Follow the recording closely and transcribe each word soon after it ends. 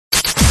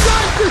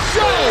the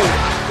show!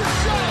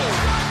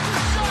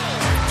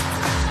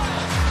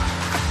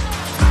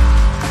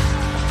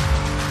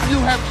 You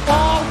have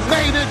all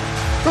made it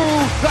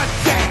through the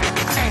dance.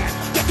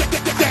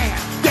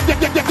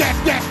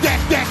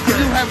 You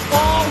have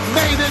all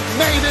made it.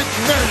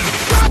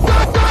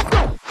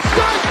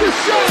 Start the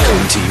show!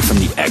 Coming to you from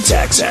the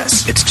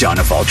X-Axis, it's John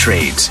of All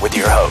Trades with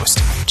your host,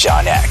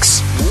 John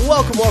X.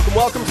 Welcome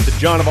to the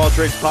John of All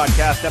Trades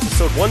podcast,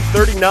 episode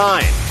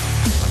 139.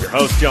 I'm your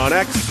host, John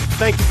X.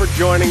 Thank you for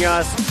joining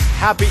us.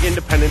 Happy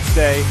Independence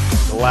Day.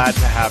 Glad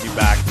to have you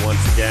back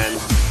once again.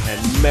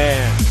 And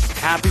man,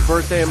 happy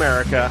birthday,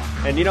 America.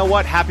 And you know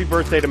what? Happy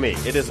birthday to me.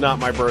 It is not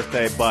my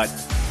birthday, but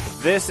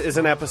this is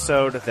an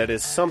episode that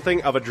is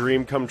something of a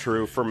dream come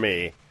true for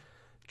me,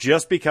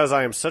 just because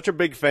I am such a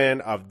big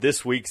fan of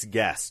this week's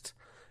guest.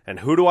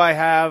 And who do I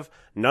have?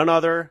 None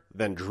other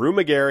than Drew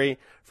Magary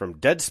from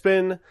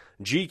Deadspin,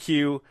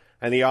 GQ,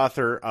 and the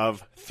author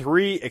of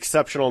 3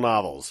 exceptional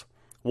novels.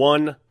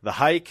 1, The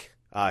Hike,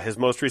 his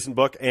most recent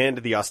book, and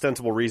The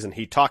Ostensible Reason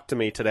He Talked to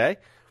Me Today.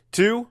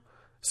 2,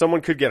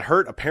 Someone Could Get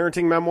Hurt, a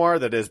parenting memoir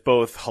that is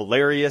both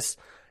hilarious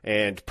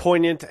and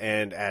poignant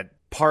and at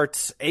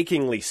parts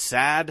achingly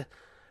sad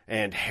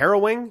and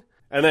harrowing.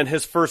 And then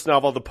his first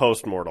novel, The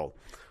Postmortal,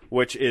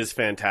 which is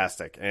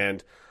fantastic.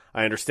 And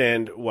I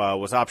understand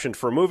was optioned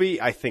for a movie.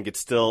 I think it's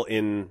still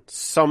in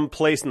some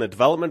place in the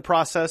development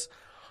process.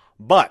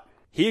 But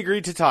he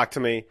agreed to talk to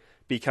me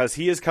because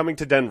he is coming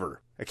to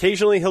Denver.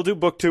 Occasionally he'll do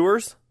book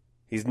tours.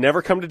 He's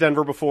never come to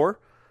Denver before.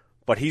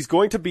 But he's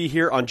going to be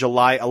here on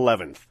July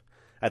 11th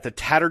at the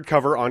Tattered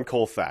Cover on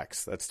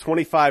Colfax. That's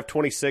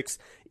 2526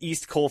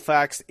 East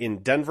Colfax in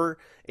Denver,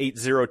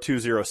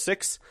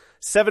 80206.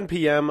 7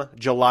 p.m.,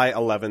 July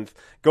 11th.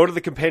 Go to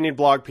the companion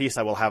blog piece.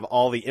 I will have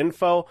all the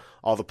info,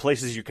 all the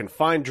places you can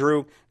find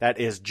Drew. That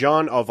is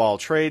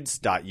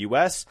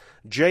johnofalltrades.us,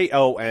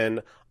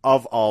 Jon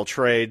of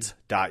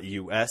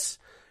alltrades.us.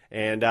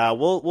 And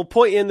we'll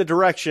point you in the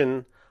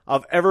direction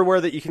of everywhere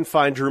that you can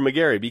find Drew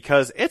Magary,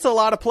 because it's a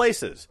lot of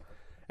places.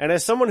 And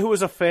as someone who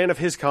is a fan of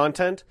his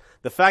content,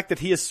 the fact that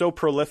he is so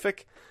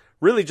prolific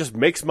really just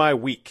makes my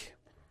week.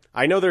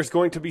 I know there's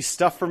going to be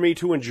stuff for me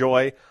to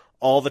enjoy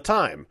all the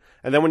time.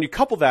 And then when you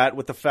couple that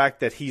with the fact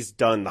that he's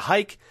done The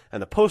Hike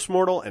and The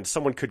Postmortal and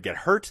Someone Could Get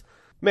Hurt,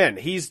 man,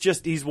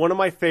 he's one of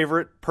my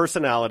favorite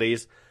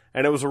personalities,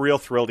 and it was a real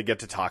thrill to get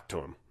to talk to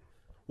him.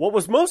 What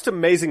was most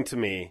amazing to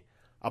me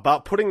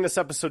about putting this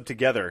episode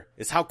together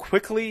is how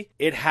quickly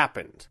it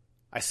happened.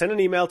 I sent an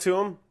email to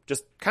him,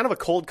 just kind of a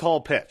cold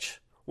call pitch,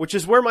 which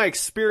is where my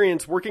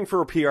experience working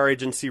for a PR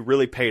agency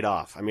really paid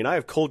off. I mean, I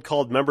have cold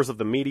called members of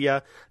the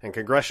media and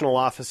congressional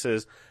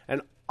offices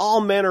and all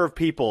manner of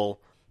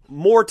people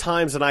more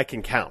times than I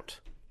can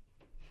count,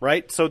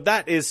 right? So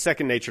that is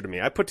second nature to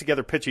me. I put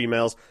together pitch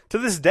emails to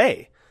this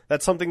day.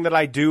 That's something that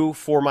I do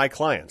for my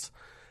clients.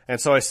 And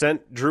so I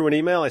sent Drew an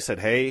email. I said,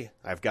 hey,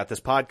 I've got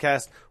this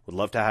podcast. Would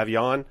love to have you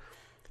on.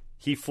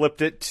 He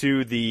flipped it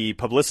to the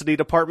publicity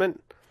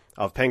department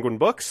of Penguin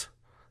Books.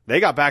 They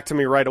got back to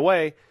me right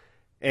away.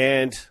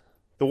 And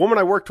the woman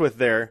I worked with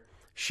there,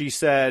 she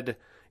said,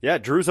 yeah,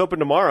 Drew's open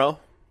tomorrow.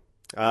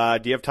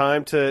 Do you have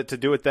time to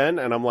do it then?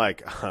 And I'm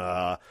like,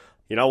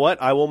 you know what?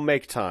 I will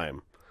make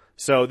time.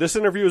 So this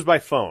interview is by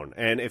phone.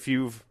 And if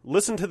you've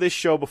listened to this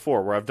show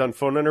before where I've done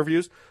phone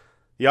interviews,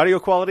 the audio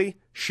quality,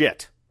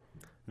 shit.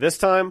 This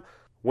time,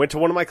 went to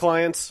one of my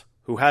clients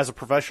who has a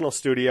professional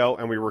studio,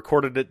 and we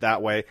recorded it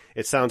that way.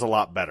 It sounds a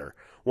lot better.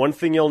 One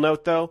thing you'll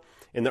note, though,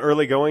 in the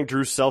early going,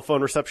 Drew's cell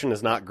phone reception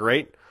is not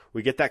great.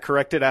 We get that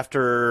corrected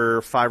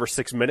after 5 or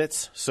 6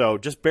 minutes, so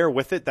just bear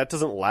with it. That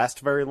doesn't last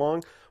very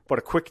long, but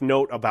a quick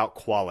note about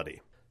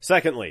quality.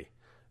 Secondly,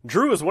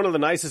 Drew is one of the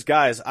nicest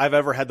guys I've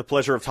ever had the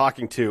pleasure of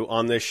talking to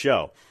on this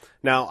show.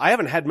 Now, I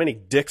haven't had many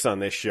dicks on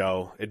this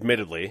show,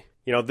 admittedly.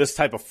 You know, this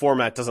type of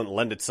format doesn't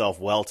lend itself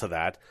well to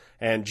that.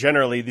 And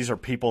generally, these are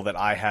people that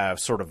I have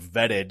sort of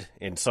vetted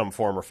in some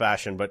form or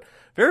fashion, but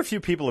very few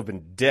people have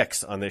been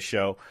dicks on this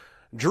show.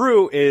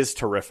 Drew is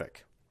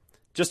terrific.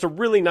 Just a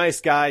really nice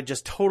guy,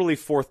 just totally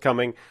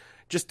forthcoming,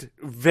 just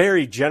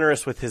very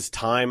generous with his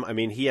time. I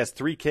mean, he has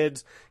 3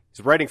 kids.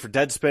 He's writing for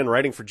Deadspin,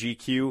 writing for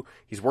GQ.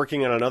 He's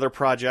working on another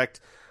project.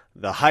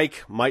 The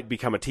Hike might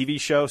become a TV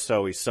show,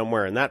 so he's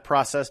somewhere in that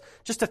process.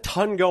 Just a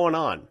ton going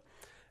on.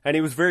 And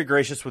he was very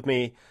gracious with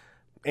me,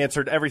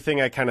 answered everything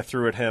I kind of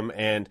threw at him.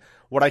 And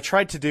what I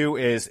tried to do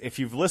is, if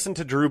you've listened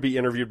to Drew be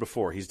interviewed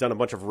before, he's done a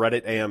bunch of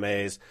Reddit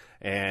AMAs,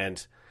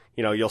 and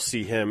you know, you'll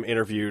see him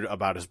interviewed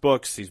about his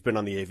books. He's been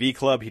on the AV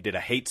Club. He did a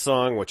hate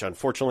song, which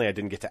unfortunately I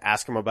didn't get to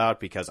ask him about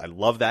because I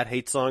love that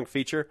hate song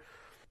feature.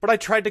 But I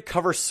tried to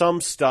cover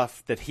some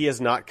stuff that he has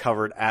not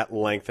covered at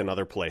length in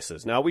other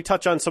places. Now, we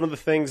touch on some of the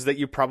things that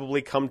you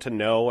probably come to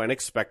know and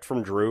expect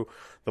from Drew.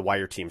 The Why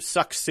Your Team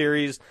Sucks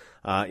series,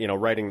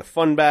 writing the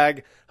fun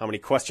bag. How many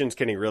questions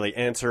can he really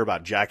answer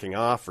about jacking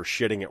off or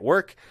shitting at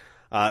work?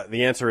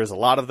 The answer is a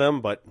lot of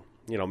them, but,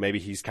 maybe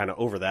he's kind of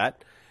over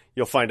that.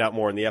 You'll find out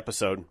more in the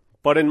episode.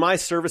 But in my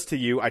service to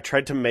you, I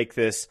tried to make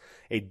this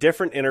a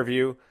different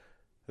interview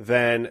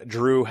than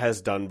Drew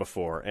has done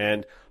before.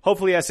 And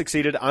hopefully I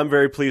succeeded. I'm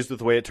very pleased with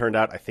the way it turned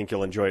out. I think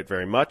you'll enjoy it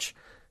very much.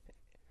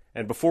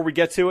 And before we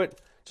get to it,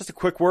 just a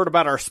quick word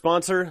about our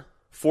sponsor,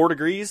 4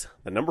 Degrees,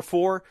 the number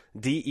 4,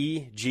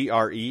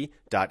 DEGRE.ES.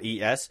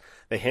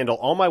 They handle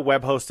all my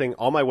web hosting,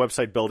 all my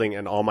website building,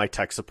 and all my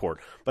tech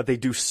support. But they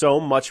do so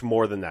much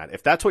more than that.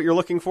 If that's what you're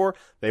looking for,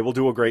 they will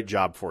do a great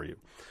job for you.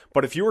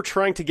 But if you are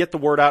trying to get the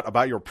word out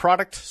about your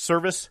product,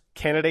 service,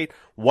 candidate,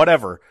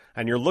 whatever,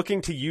 and you're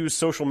looking to use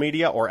social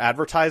media or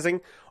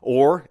advertising,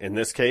 or in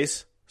this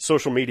case,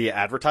 social media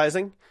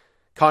advertising,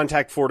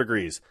 contact 4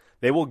 Degrees.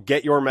 They will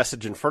get your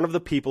message in front of the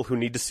people who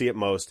need to see it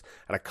most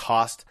at a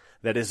cost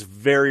that is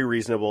very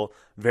reasonable,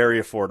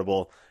 very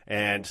affordable,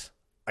 and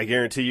I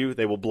guarantee you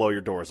they will blow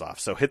your doors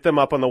off. So hit them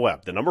up on the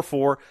web, the number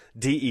 4,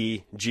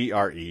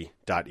 DEGRE.ES.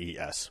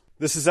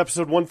 This is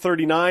episode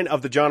 139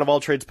 of the John of All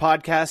Trades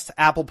podcast.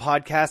 Apple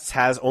Podcasts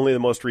has only the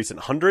most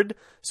recent 100,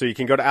 so you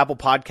can go to Apple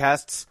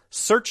Podcasts,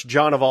 search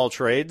John of All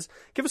Trades,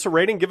 give us a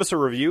rating, give us a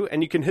review,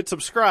 and you can hit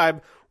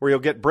subscribe where you'll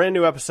get brand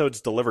new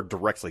episodes delivered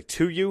directly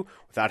to you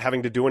without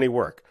having to do any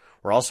work.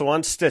 We're also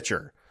on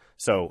Stitcher.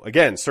 So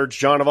again, search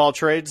John of All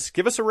Trades,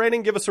 give us a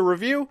rating, give us a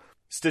review.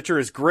 Stitcher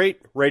is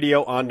great,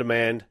 radio on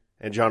demand,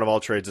 and John of All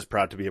Trades is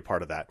proud to be a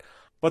part of that.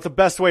 But the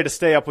best way to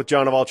stay up with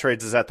John of All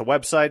Trades is at the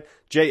website,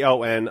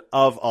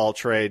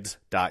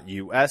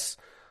 jonofalltrades.us.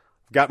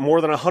 We've got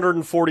more than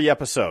 140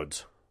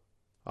 episodes,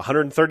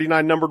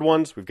 139 numbered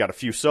ones. We've got a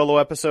few solo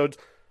episodes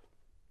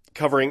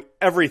covering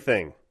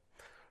everything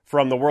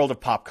from the world of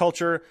pop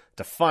culture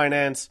to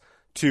finance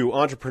to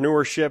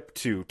entrepreneurship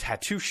to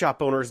tattoo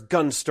shop owners,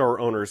 gun store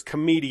owners,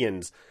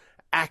 comedians,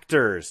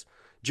 actors.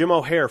 Jim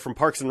O'Hare from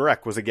Parks and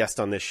Rec was a guest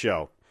on this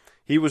show.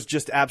 He was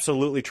just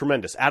absolutely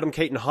tremendous. Adam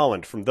Caton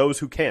Holland from Those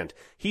Who Can't.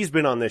 He's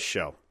been on this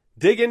show.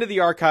 Dig into the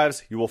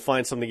archives. You will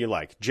find something you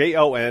like.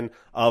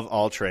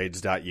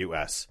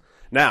 jonofalltrades.us.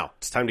 Now,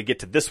 it's time to get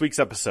to this week's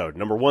episode,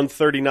 number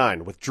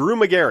 139, with Drew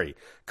Magary,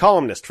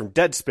 columnist from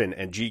Deadspin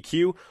and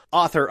GQ,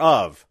 author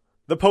of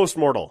The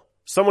Postmortal,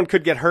 Someone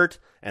Could Get Hurt,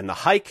 and The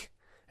Hike,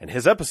 and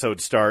his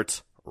episode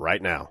starts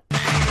right now.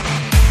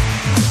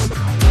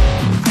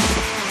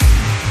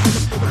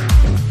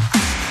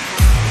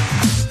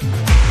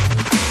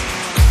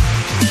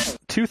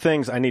 Two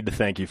things I need to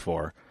thank you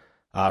for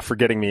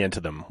getting me into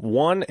them.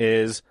 One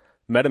is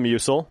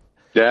Metamucil.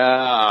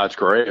 Yeah, it's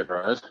great,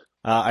 right?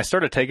 I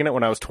started taking it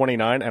when I was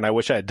 29, and I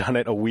wish I had done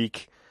it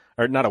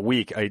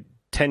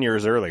 10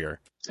 years earlier.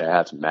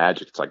 Yeah, it's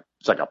magic. It's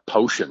like a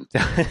potion.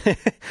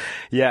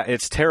 Yeah,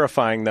 it's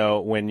terrifying,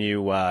 though, when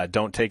you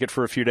don't take it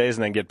for a few days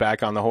and then get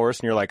back on the horse,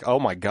 and you're like, oh,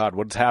 my God,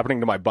 what's happening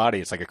to my body?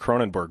 It's like a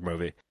Cronenberg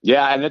movie.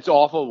 Yeah, and it's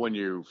awful when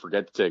you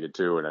forget to take it,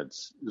 too, and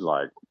it's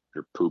like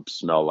your poop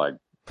smell like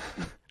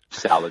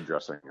salad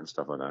dressing and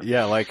stuff like that.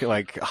 Yeah,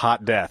 like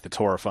hot death. It's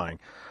horrifying.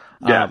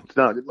 Yeah, it's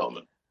not a good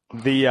moment.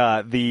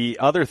 The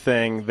other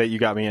thing that you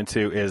got me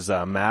into is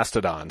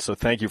Mastodon, so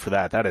thank you for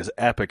that. That is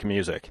epic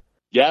music.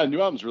 Yeah, the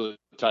new album's really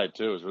tight,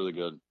 too. It's really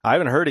good. I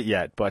haven't heard it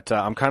yet, but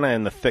I'm kind of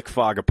in the thick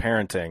fog of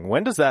parenting.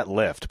 When does that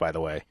lift, by the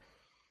way?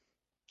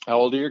 How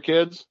old are your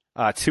kids?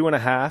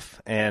 2.5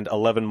 and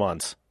 11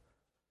 months.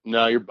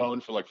 No, you're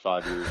boned for like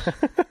 5 years.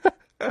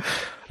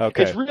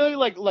 Okay. It's really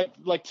like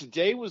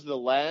today was the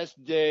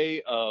last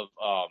day of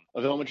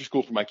elementary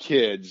school for my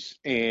kids,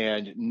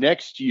 and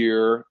next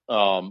year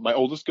my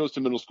oldest goes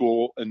to middle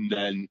school, and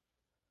then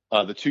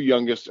the two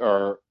youngest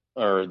the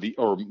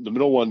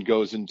middle one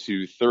goes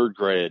into third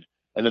grade,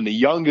 and then the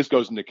youngest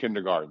goes into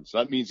kindergarten. So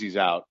that means he's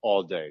out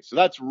all day. So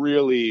that's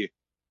really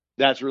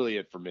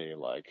it for me.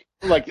 Like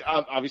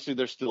obviously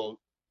they're still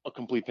a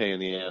complete pain in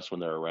the ass when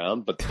they're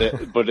around, but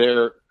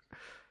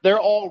they're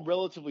all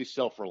relatively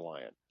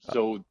self-reliant.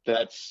 So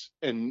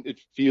and it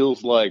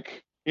feels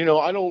like, I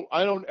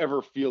don't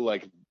ever feel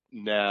like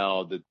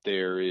now that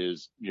there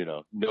is,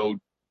 no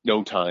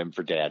time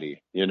for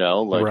daddy,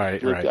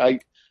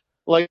 Right.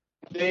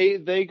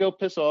 They go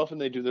piss off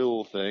and they do their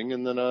little thing,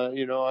 and then,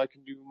 I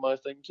can do my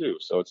thing too.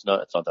 So it's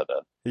not that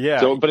bad. Yeah.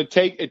 So, but it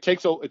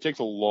takes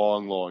a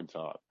long, long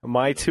time.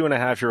 My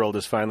 2.5-year-old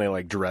is finally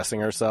like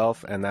dressing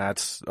herself, and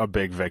that's a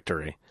big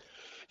victory.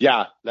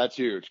 Yeah, that's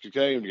huge. Because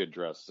getting him to get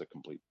dressed is a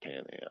complete pain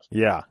in the ass.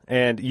 Yeah,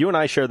 and you and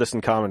I share this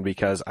in common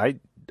because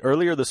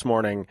earlier this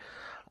morning,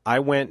 I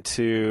went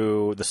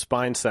to the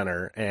spine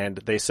center, and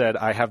they said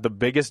I have the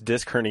biggest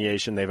disc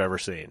herniation they've ever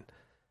seen.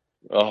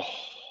 Oh,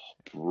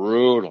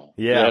 brutal.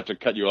 Yeah. They have to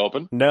cut you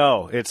open?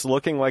 No, it's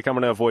looking like I'm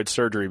going to avoid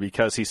surgery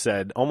because he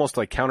said, almost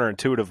like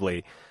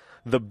counterintuitively,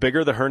 the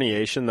bigger the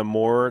herniation, the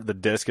more the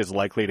disc is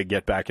likely to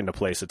get back into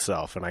place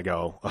itself. And I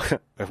go,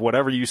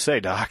 whatever you say,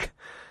 doc.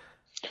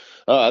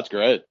 Oh, that's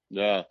great.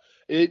 Yeah.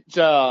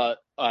 I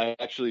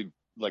actually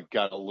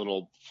got a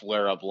little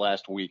flare up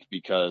last week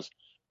because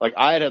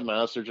I had my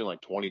house surgery in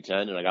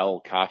 2010 and I got a little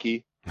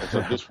cocky. And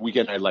so this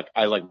weekend I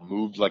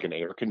moved an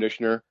air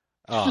conditioner.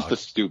 It's just the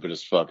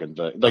stupidest fucking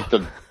thing.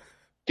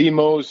 The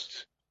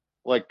most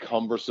like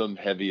cumbersome,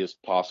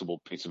 heaviest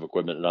possible piece of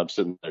equipment, and I'm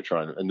sitting there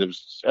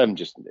I'm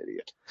just an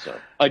idiot. So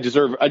I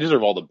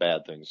deserve all the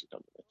bad things that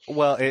come to me.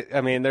 Well,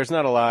 I mean, there's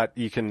not a lot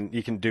you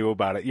can do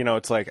about it.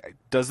 It's like,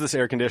 does this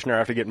air conditioner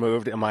have to get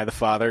moved? Am I the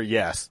father?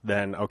 Yes.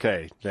 Then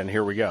okay, then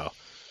here we go.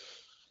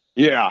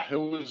 Yeah, it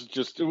was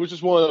just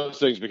one of those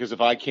things, because if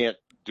I can't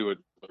do it,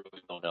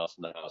 literally no one else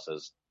in the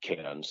house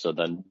can. So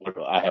then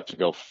I have to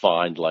go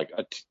find like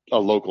a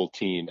local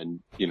team and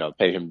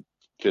pay him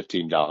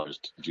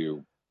 $15 to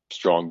do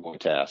strong boy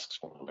tasks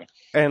for me.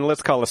 And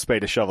let's call a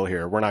spade a shovel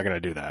here. We're not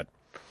going to do that.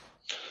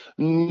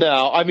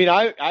 No, I mean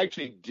I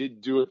actually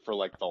did do it for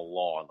like the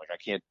lawn. Like I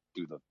can't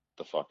do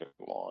the fucking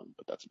lawn,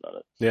 but that's about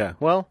it. Yeah.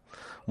 Well,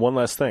 one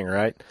less thing,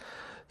 right?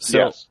 So,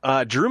 yes.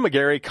 Drew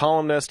Magary,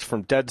 columnist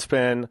from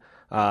Deadspin.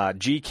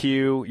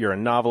 GQ, you're a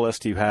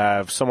novelist. You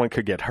have Someone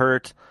Could Get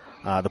Hurt,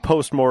 The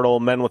Postmortal,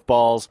 Men with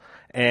Balls,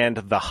 and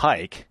The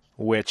Hike,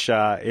 which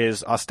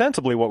is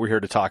ostensibly what we're here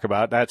to talk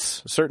about.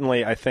 That's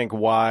certainly, I think,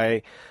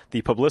 why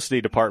the publicity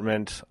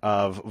department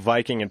of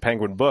Viking and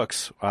Penguin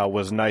Books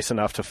was nice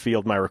enough to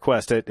field my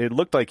request. It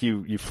looked like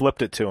you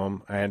flipped it to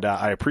them, and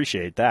I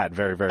appreciate that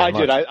very, very much.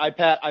 I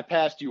did. I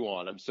passed you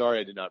on. I'm sorry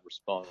I did not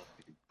respond.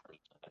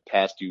 I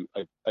passed you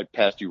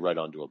right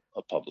on to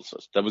a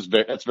publicist.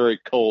 That's very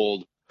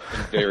cold.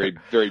 Very,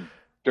 very,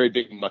 very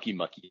big mucky.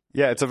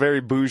 Yeah, it's a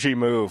very bougie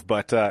move,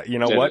 but you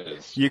know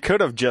what? You could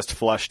have just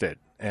flushed it,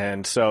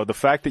 and so the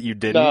fact that you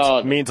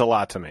didn't means a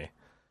lot to me.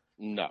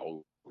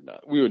 No,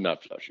 we would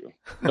not flush you.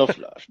 No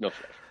flush, no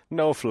flush.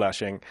 No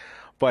flushing.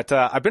 But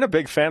I've been a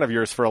big fan of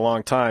yours for a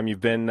long time.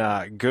 You've been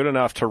good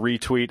enough to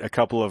retweet a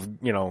couple of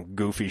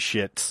goofy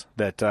shits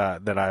that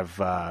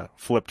I've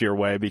flipped your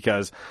way,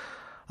 because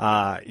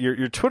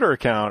your Twitter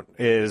account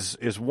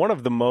is one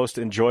of the most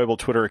enjoyable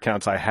Twitter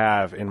accounts I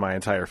have in my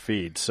entire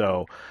feed.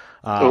 So,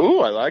 I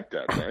like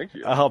that. Thank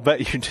you. I'll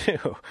bet you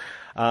do.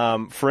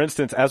 For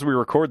instance, as we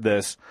record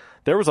this,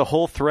 there was a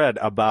whole thread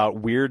about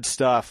weird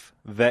stuff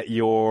that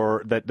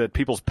that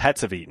people's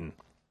pets have eaten.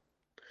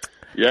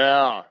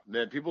 Yeah,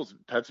 man, people's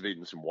pets have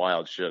eaten some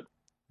wild shit.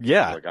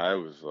 Yeah, like I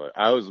was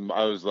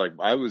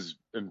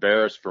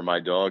embarrassed for my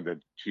dog that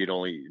he'd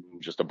only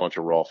eaten just a bunch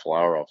of raw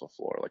flour off the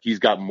floor. Like he's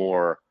got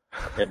more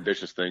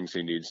ambitious things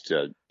he needs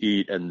to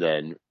eat and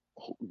then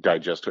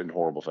digest in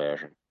horrible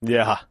fashion.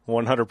 Yeah,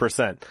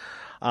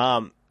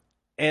 100%.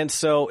 And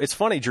so it's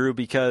funny, Drew,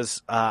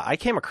 because I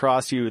came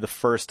across you the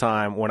first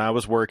time when I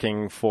was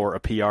working for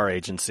a PR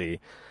agency,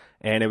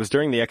 and it was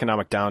during the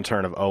economic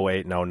downturn of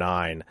 08 and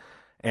 09.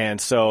 And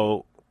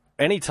so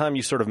anytime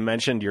you sort of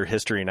mentioned your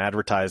history in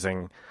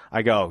advertising,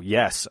 I go,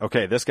 yes,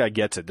 okay, this guy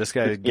gets it. This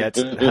guy gets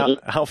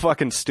how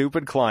fucking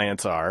stupid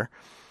clients are.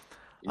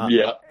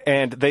 Yeah.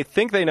 And they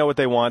think they know what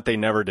they want. They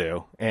never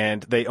do.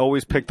 And they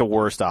always pick the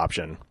worst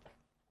option.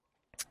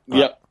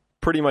 Yep.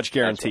 Pretty much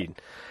guaranteed. Right.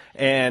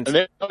 And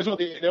they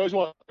always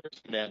want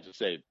the man to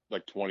say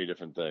like 20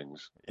 different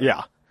things.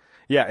 Yeah.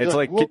 Yeah. It's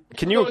like, well,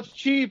 can you? It's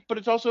cheap, but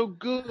it's also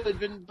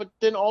good. But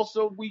then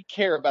also we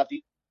care about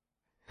the.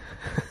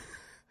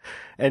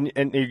 And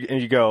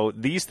you go,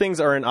 these things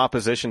are in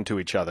opposition to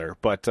each other,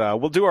 but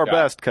we'll do our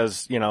best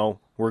because,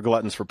 we're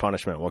gluttons for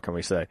punishment. What can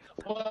we say?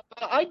 Well,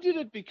 I did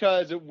it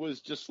because it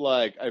was just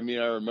like, I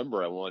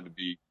remember I wanted to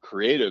be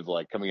creative,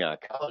 like coming out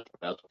of college,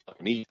 about to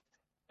fucking eat.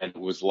 And it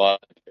was like,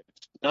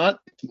 it's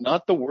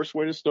not the worst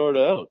way to start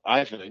out,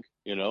 I think.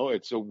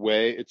 It's a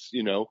way,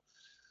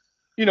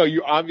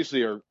 you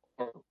obviously are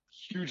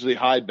hugely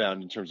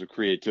hidebound in terms of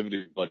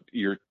creativity, but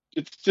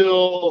it's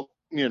still,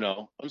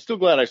 I'm still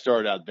glad I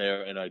started out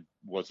there and I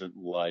wasn't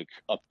like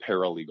a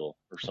paralegal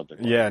or something.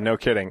 Yeah, no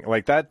kidding.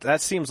 Like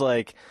that seems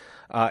like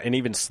an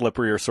even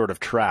slipperier sort of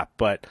trap.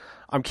 But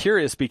I'm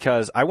curious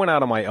because I went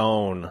out on my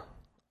own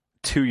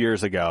 2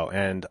 years ago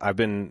and I've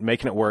been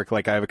making it work.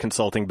 Like I have a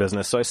consulting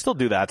business, so I still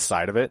do that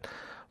side of it.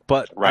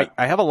 But right.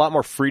 I have a lot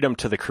more freedom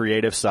to the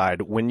creative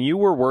side. When you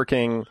were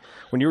doing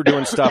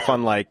stuff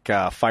on like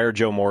Fire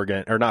Joe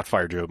Morgan, or not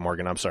Fire Joe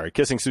Morgan, I'm sorry,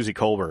 Kissing Susie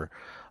Colbert,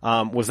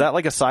 was that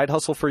like a side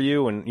hustle for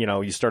you? And,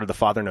 you started the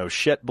Father Knows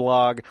Shit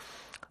blog.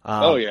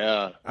 Oh,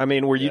 yeah.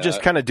 Were you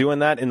just kind of doing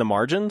that in the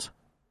margins?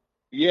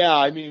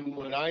 Yeah,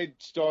 when I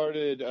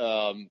started,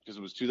 because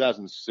it was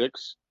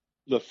 2006,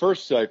 the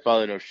first site,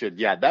 Father Knows Shit,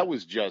 yeah, that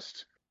was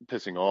just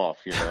pissing off,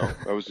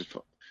 That was just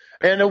fun.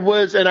 And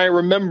I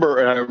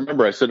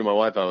remember I said to my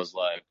wife, I was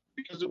like,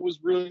 because it was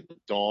really the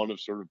dawn of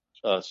sort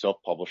of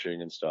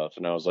self-publishing and stuff.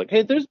 And I was like,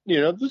 hey, there's,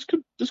 this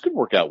could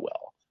work out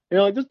well.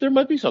 There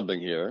might be something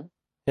here.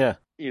 Yeah.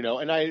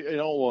 And I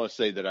don't want to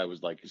say that I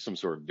was like some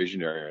sort of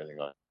visionary or anything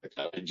like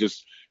that. I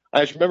just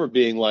remember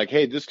being like,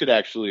 hey, this could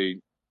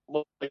actually,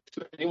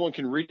 anyone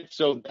can read it.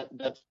 So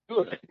that's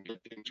good. I can get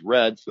things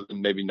read. So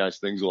then maybe nice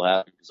things will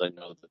happen because I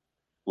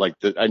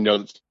know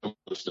that some of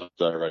the stuff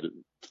that I read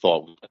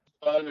thought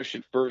was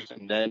shit first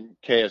and then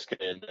KSK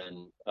and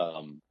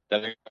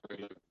then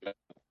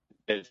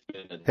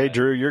Hey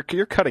Drew,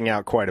 you're cutting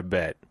out quite a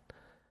bit.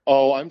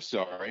 Oh, I'm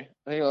sorry.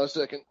 Hang on a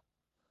second.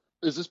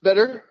 Is this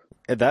better?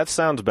 That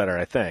sounds better,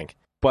 I think.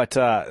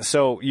 But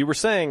so you were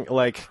saying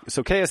like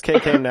so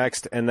KSK came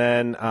next, and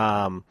then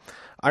I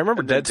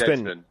remember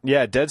Deadspin.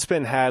 Yeah,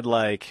 Deadspin had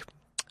like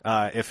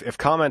if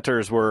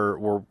commenters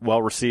were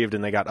well received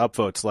and they got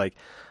upvotes, like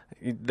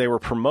they were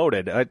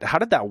promoted. How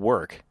did that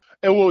work?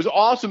 It was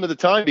awesome at the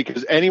time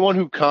because anyone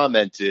who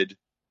commented,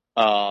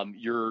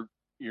 your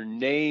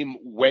name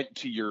went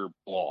to your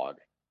blog.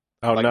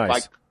 Oh, like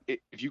nice.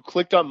 If you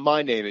clicked on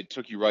my name, it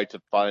took you right to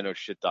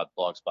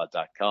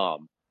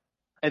finalshit.blogspot.com.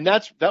 And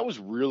that was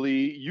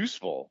really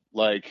useful.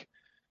 Like,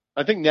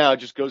 I think now it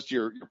just goes to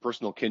your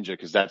personal Kinja,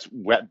 because that's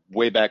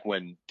way back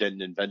when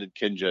Denton invented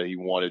Kinja. He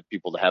wanted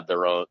people to have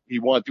their own. He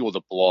wanted people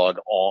to blog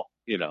on,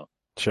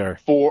 sure,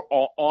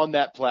 on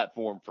that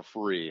platform for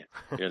free,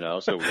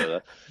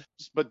 So,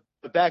 but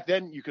back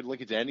then you could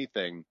link it to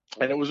anything,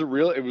 and it was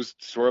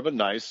sort of a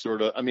nice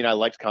sort of. I mean, I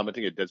liked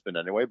commenting at Deadspin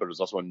anyway, but it was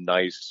also a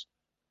nice.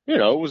 It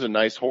was a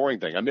nice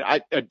whoring thing. I mean,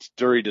 it's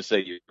dirty to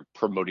say you're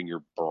promoting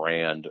your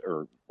brand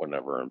or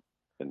whatever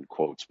in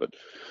quotes, but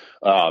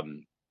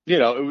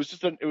it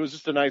was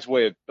just a nice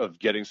way of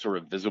getting sort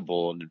of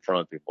visible and in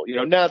front of people.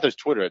 Now that there's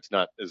Twitter, it's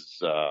not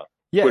as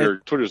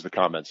Twitter's the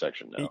comment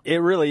section now. It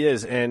really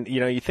is, and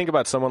you think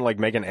about someone like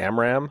Megan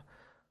Amram,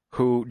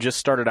 who just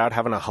started out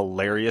having a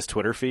hilarious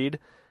Twitter feed.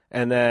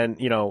 And then,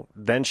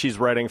 then she's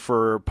writing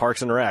for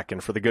Parks and Rec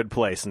and for The Good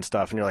Place and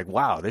stuff. And you're like,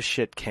 wow, this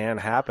shit can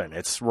happen.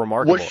 It's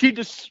remarkable.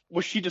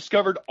 Was she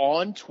discovered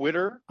on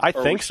Twitter? I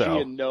think so. Was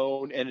she a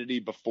known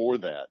entity before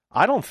that?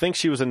 I don't think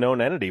she was a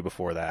known entity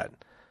before that.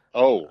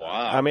 Oh,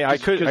 wow. I mean,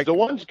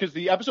 because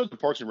the episodes of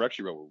Parks and Rec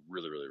she wrote were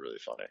really, really, really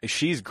funny.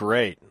 She's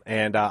great.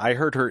 And I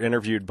heard her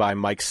interviewed by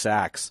Mike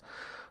Sachs,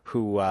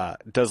 who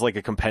does like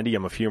a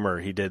compendium of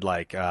humor. He did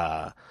like...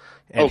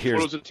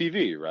 Photos of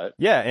TV, right?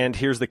 Yeah, and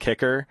Here's the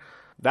Kicker.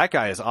 That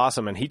guy is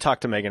awesome, and he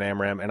talked to Megan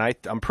Amram, and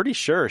I'm pretty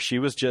sure she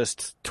was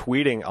just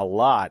tweeting a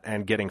lot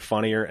and getting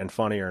funnier and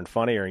funnier and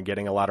funnier and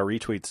getting a lot of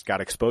retweets,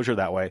 got exposure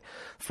that way.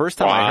 First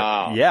time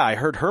I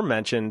heard her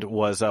mentioned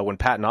was when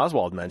Patton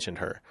Oswalt mentioned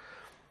her.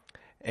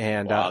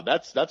 And wow,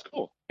 that's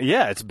cool.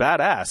 Yeah, it's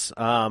badass.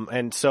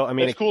 And so, I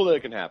mean... It's cool that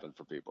it can happen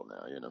for people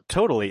now,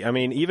 Totally. I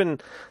mean, even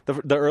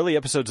the early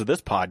episodes of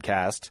this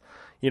podcast...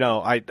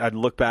 I'd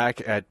look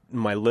back at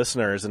my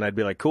listeners and I'd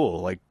be like, cool,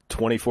 like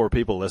 24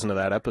 people listen to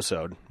that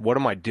episode. What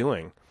am I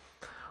doing?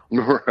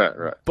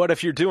 Right. But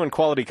if you're doing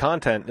quality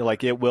content,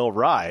 like it will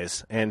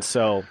rise. And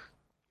so,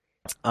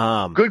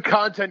 good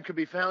content could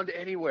be found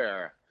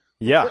anywhere.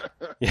 Yeah.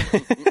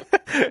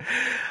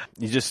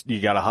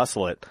 You got to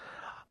hustle it.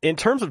 In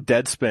terms of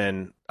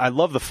Deadspin, I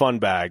love the fun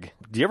bag.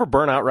 Do you ever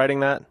burn out writing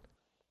that?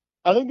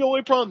 I think the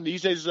only problem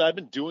these days is I've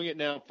been doing it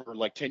now for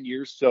like 10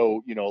 years.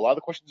 So, a lot of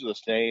the questions are the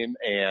same,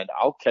 and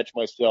I'll catch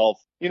myself,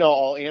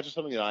 I'll answer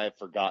something that I have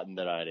forgotten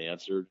that I had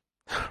answered.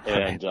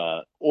 And,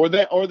 or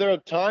there are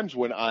times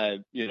when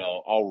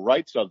I'll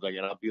write something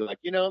and I'll be like,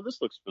 this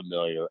looks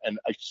familiar. And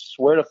I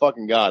swear to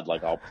fucking God,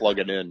 like I'll plug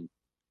it in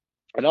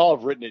and I'll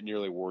have written it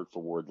nearly word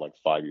for word like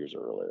 5 years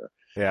earlier.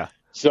 Yeah.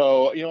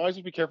 So, I always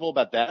have to be careful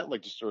about that,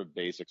 like just sort of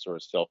basic sort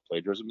of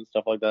self-plagiarism and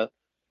stuff like that.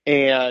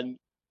 And,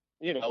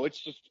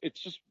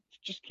 it's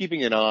just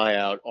keeping an eye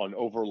out on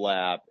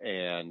overlap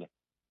and,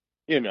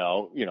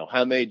 how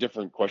many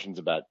different questions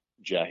about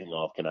jacking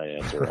off can I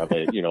answer? How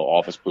many,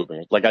 office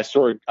pooping? Like I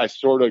sort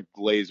of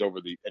glaze over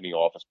any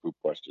office poop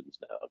questions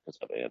now because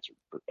I've answered.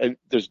 And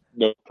there's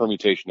no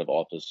permutation of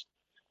office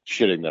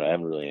shitting that I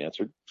haven't really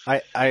answered.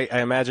 I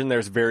imagine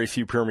there's very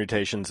few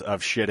permutations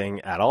of shitting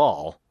at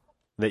all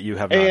that you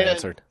have not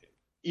answered.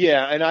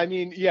 Yeah, and I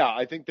mean,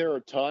 I think there are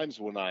times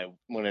when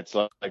it's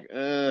like,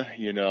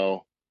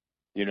 I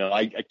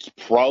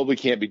probably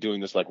can't be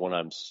doing this like when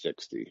I'm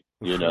 60,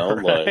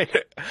 right.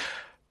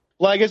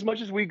 like as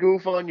much as we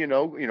goof on,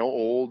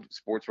 old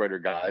sports writer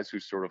guys who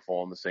sort of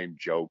fall in the same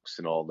jokes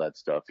and all that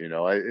stuff, I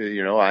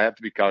have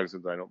to be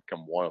cognizant that I don't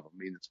become one of them.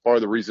 I mean, it's part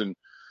of the reason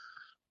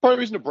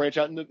to branch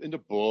out into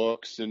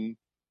books and,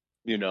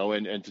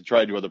 and to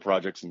try to do other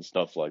projects and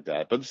stuff like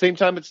that. But at the same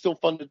time, it's still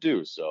fun to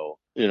do. So,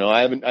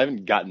 I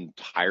haven't gotten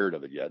tired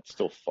of it yet. It's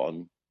still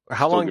fun.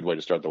 How long? A good way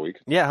to start the week.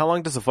 Yeah. How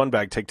long does a fun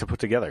bag take to put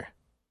together?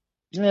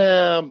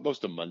 Yeah,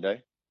 most of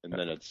Monday, and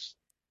then it's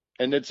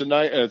a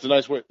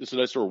nice way. It's a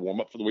nice sort of warm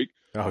up for the week.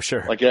 Oh,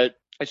 sure. Like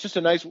it's just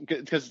a nice,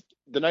 because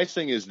the nice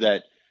thing is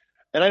that,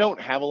 and I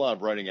don't have a lot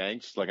of writing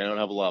angst. Like I don't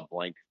have a lot of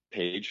blank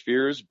page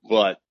fears,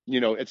 but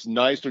it's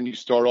nice when you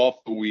start off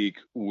the week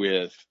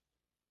with,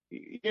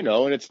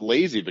 and it's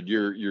lazy, but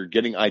you're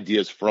getting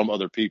ideas from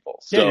other people.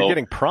 So, yeah, you're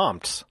getting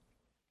prompts.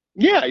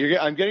 Yeah,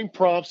 I'm getting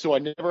prompts, so I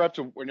never have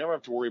to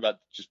worry about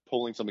just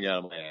pulling something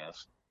out of my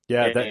ass.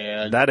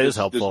 Yeah, that is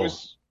helpful.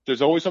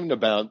 There's always someone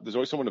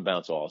to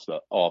bounce off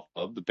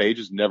of. The page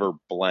is never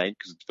blank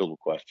because it's filled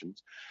with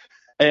questions,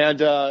 and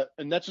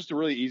that's just a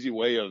really easy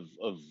way of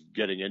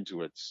getting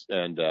into it.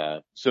 And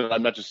so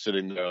I'm not just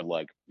sitting there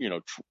like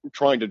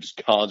trying to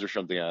just conjure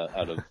something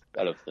out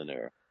of thin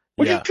air,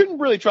 which you shouldn't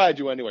really try to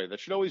do anyway. That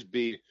should always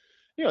be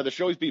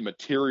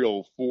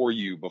material for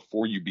you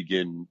before you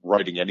begin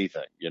writing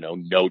anything.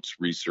 Notes,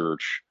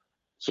 research,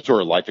 some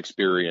sort of life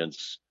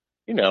experience.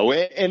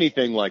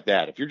 anything like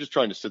that. If you're just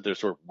trying to sit there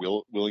sort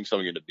of willing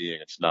something into being,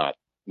 it's not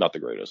the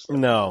greatest.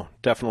 No,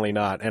 definitely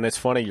not. And it's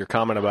funny, your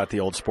comment about the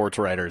old sports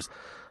writers.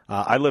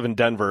 I live in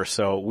Denver,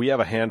 so we have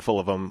a handful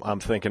of them. I'm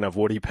thinking of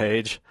Woody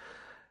Page.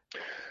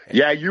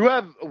 Yeah,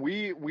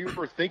 we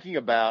were thinking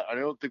about, I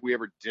don't think we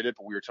ever did it,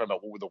 but we were talking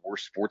about what were the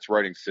worst sports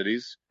writing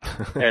cities.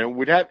 And it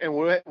would have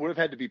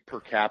had to be per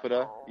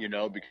capita,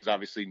 because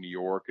obviously New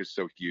York is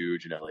so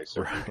huge and LA is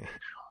so huge.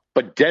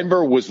 But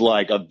Denver was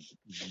like a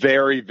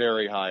very,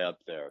 very high up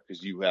there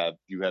because you had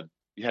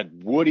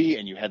Woody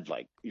and you had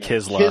like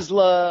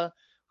Kisla,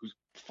 who's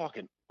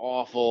fucking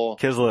awful.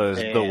 Kisla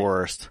is the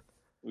worst.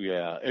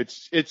 Yeah,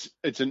 it's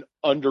an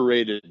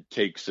underrated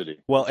take city.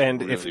 Well, and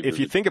really, if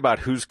you think about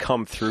who's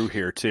come through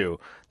here too,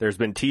 there's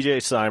been T.J.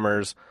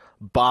 Simers,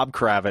 Bob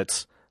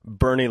Kravitz,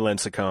 Bernie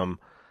Lincecum,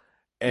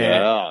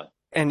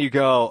 and you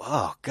go,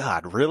 oh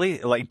God, really?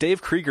 Like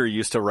Dave Krieger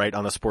used to write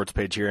on the sports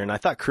page here, and I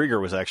thought Krieger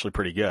was actually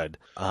pretty good.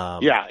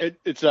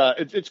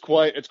 It's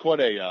quite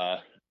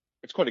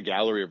a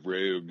gallery of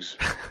rogues.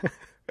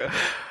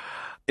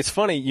 It's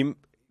funny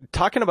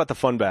talking about the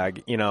fun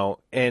bag,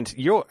 and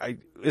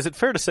is it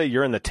fair to say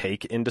you're in the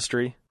take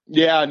industry?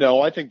 Yeah,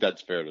 no, I think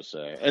that's fair to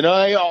say. And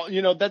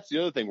that's the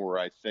other thing where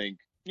I think,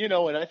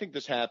 and I think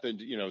this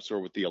happened, sort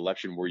of with the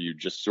election where you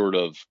just sort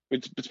of,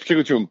 it's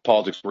particularly true in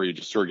politics where you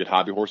just sort of get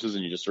hobby horses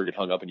and you just sort of get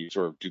hung up and you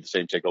sort of do the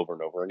same take over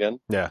and over again.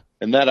 Yeah.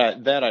 And that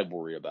I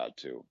worry about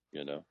too,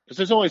 because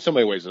there's only so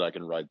many ways that I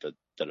can write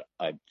that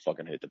I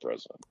fucking hate the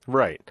president.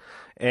 Right.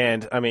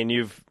 And I mean,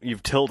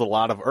 you've tilled a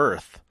lot of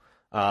earth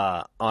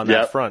on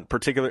that front,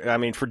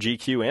 particularly, for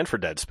GQ and for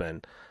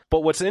Deadspin.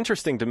 But what's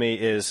interesting to me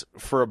is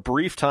for a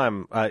brief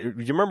time, you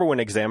remember when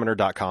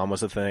Examiner.com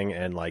was a thing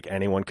and like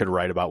anyone could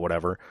write about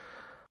whatever?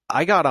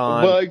 I got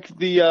on like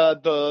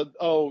the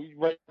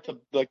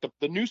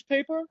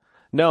newspaper.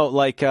 No,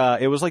 like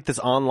it was like this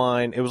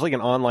online. It was like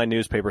an online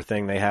newspaper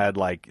thing. They had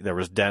like there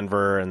was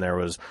Denver and there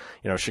was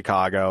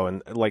Chicago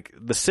and like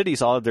the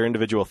cities all had their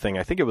individual thing.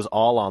 I think it was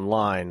all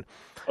online.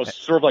 Oh,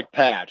 sort of like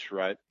Patch,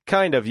 right?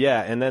 Kind of,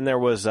 yeah. And then there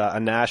was a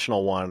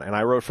national one, and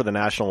I wrote for the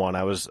national one.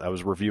 I was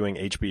reviewing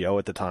HBO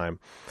at the time.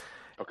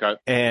 Okay.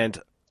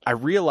 And I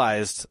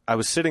realized I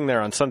was sitting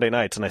there on Sunday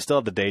nights, and I still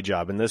had the day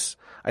job. And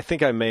I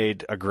think I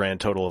made a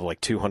grand total of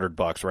like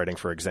 $200 writing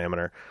for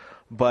Examiner.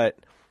 But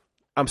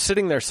I'm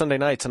sitting there Sunday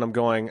nights, and I'm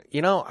going,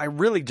 I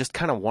really just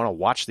kind of want to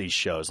watch these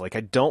shows. Like,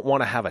 I don't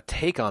want to have a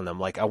take on them.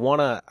 Like, I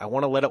want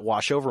to let it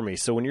wash over me.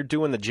 So when you're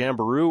doing the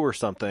Jamboree or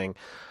something,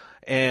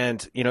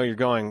 and, you're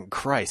going,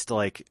 Christ,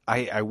 like,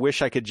 I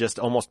wish I could just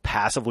almost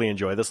passively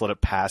enjoy this, let it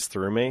pass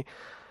through me.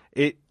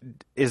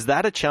 Is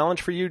that a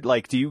challenge for you?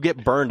 Like, do you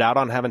get burned out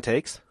on having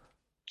takes?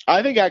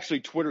 I think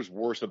actually Twitter's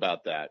worse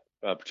about that,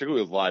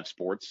 particularly with live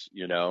sports,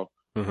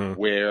 mm-hmm.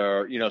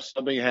 where,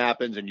 something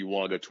happens and you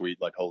want to go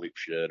tweet like, holy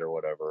shit or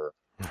whatever.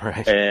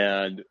 Right.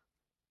 And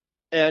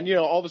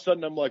all of a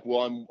sudden I'm like,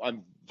 well,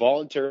 I'm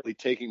voluntarily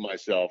taking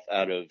myself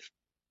out of,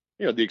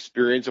 the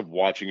experience of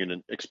watching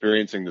and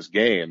experiencing this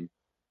game.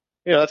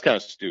 That's kind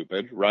of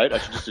stupid, right? I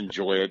should just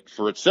enjoy it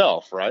for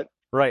itself, right?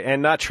 Right,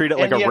 and not treat it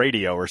like a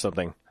radio or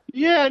something.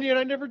 Yeah, and yet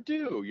I never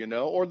do,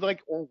 or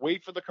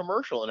wait for the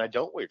commercial, and I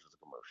don't wait for the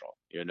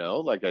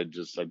commercial, like I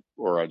just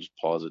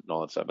pause it and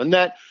all that stuff. And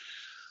that,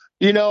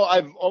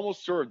 I've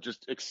almost sort of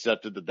just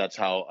accepted that that's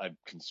how I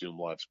consume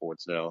live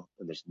sports now,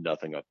 and there's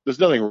nothing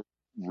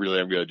really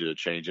I'm going to do to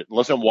change it,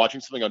 unless I'm watching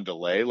something on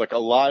delay, like a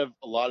lot of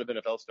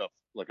NFL stuff.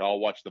 Like I'll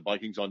watch the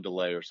Vikings on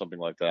delay or something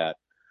like that.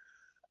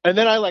 And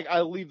then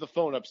I leave the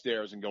phone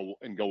upstairs and go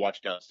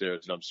watch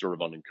downstairs, and I'm sort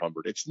of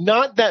unencumbered. It's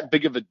not that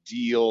big of a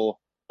deal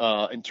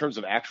in terms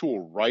of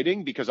actual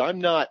writing because I'm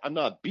not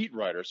a beat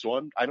writer, so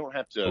I don't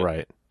have to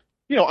I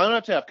don't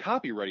have to have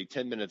copy ready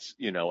 10 minutes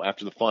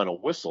after the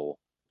final whistle.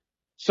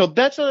 So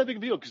that's not a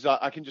big deal because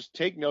I can just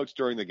take notes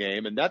during the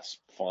game, and that's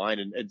fine.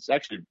 And it's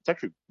actually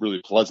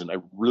really pleasant. I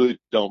really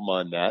don't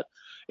mind that.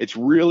 It's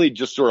really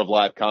just sort of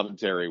live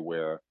commentary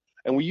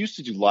and we used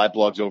to do live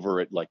blogs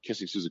over at like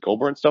Kissing Susan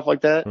Colbert and stuff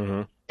like that.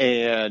 Mm-hmm.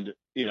 And,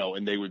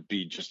 and they would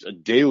be just a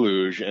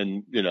deluge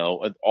and,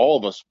 all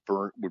of us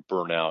would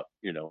burn out,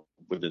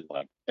 within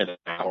like an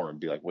hour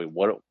and be like, wait,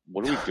 what are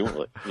we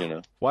doing?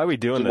 Why are we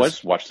doing so this?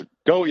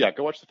 Go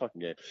watch the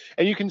fucking game.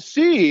 And you can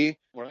see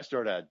when I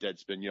started at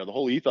Deadspin, the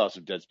whole ethos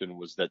of Deadspin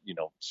was that,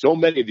 so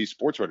many of these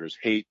sports writers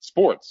hate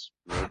sports.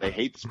 They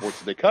hate the sports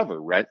that they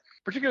cover, right?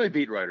 Particularly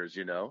beat writers,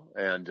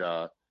 and,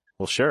 well,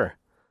 sure.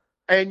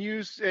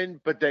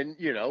 But then,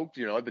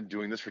 I've been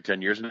doing this for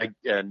 10 years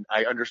and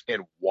I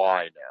understand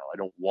why now. I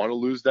don't want to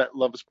lose that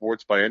love of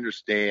sports, but I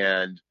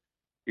understand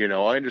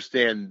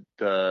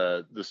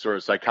the sort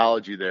of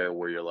psychology there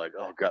where you're like,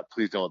 oh God,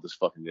 please don't let this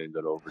fucking game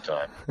go to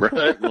overtime.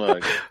 Right?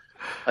 Like,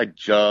 I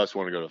just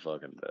want to go to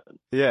fucking bed.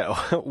 Yeah.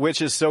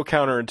 Which is so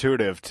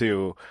counterintuitive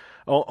to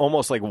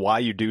almost like why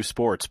you do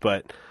sports.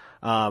 But,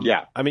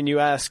 yeah. I mean, you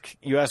ask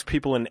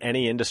people in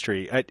any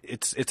industry,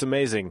 it's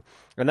amazing.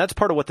 And that's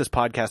part of what this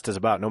podcast is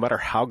about. No matter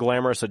how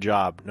glamorous a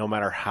job, no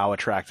matter how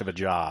attractive a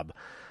job,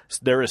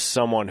 there is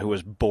someone who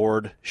is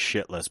bored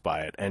shitless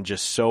by it and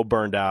just so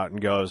burned out and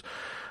goes,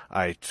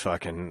 I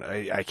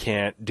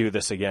can't do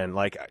this again.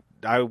 Like,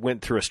 I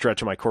went through a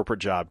stretch of my corporate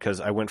job because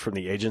I went from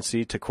the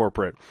agency to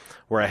corporate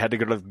where I had to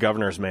go to the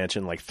governor's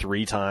mansion like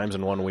 3 times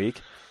in 1 week.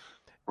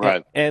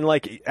 Right. And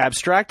like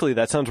abstractly,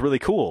 that sounds really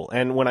cool.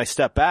 And when I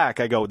step back,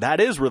 I go, that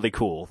is really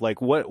cool.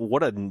 Like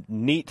what a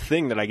neat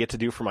thing that I get to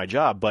do for my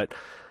job. But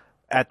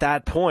at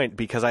that point,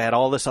 because I had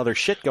all this other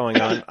shit going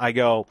on, I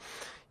go,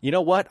 you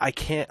know what? I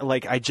can't,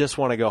 like, I just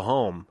want to go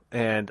home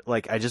and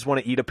like, I just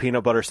want to eat a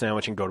peanut butter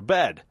sandwich and go to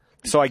bed.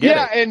 So I get it.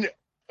 Yeah. And,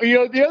 you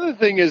know, the other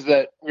thing is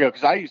that, you know,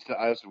 because I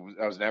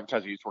was an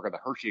advertiser, I used to work on the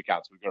Hershey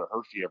account, so we go to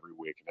Hershey every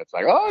week. And it's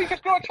like, oh, you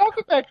just go to a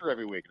chocolate factory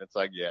every week. And it's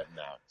like, yeah,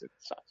 no, it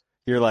sucks.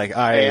 You're like,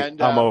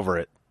 I'm over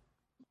it.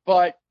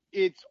 But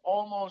it's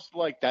almost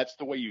like that's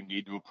the way you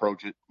need to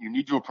approach it. You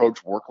need to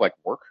approach work like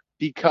work,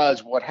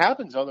 because what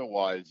happens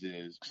otherwise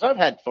is, because I've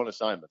had fun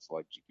assignments,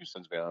 like GQ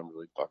sends me on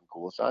really fucking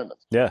cool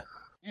assignments. Yeah.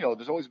 You know,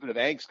 there's always a bit of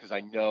angst because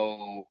I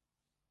know,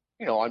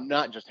 you know, I'm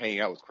not just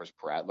hanging out with Chris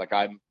Pratt. Like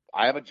I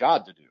have a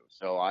job to do,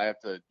 so I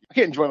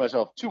can't enjoy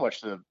myself too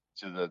much to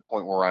the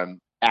point where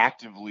I'm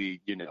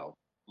actively, you know,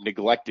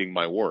 neglecting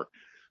my work.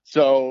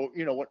 So,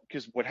 you know,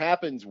 what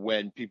happens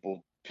when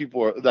people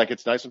are like,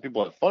 it's nice when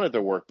people have fun at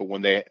their work, but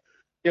when they,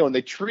 you know, when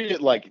they treat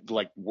it like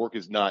work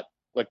is not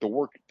like the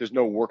work, there's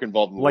no work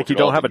involved in the like work you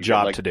at all, don't have a then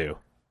job to do.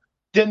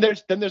 Then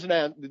it's an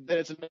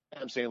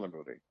Adam Sandler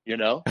movie, you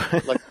know,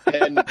 like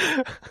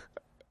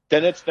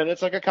then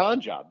it's like a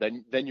con job.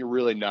 Then you're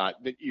really not,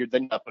 you're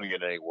then not putting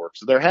in any work.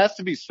 So there has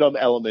to be some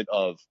element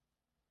of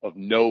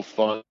no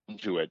fun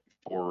to it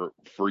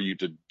for you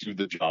to do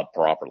the job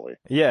properly.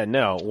 Yeah,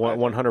 no,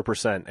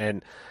 100%.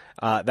 And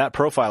that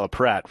profile of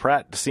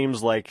Pratt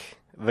seems like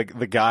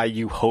the guy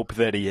you hope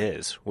that he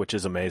is, which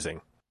is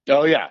amazing.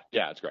 Oh yeah,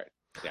 it's great.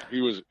 Yeah,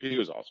 he was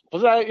awesome.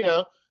 Plus, I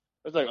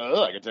was like,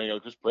 oh, I can tell you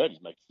Chris Pratt,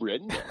 he's my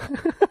friend.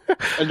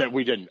 And then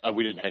we didn't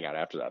hang out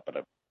after that,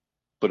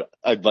 but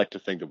I'd like to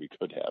think that we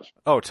could have.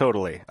 Oh,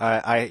 totally.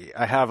 I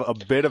have a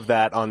bit of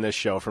that on this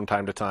show from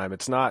time to time.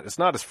 It's not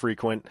as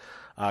frequent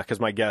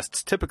because my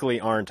guests typically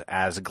aren't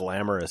as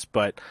glamorous.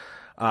 But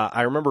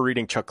I remember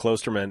reading Chuck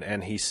Klosterman,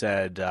 and he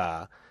said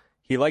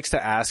he likes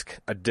to ask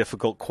a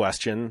difficult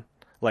question,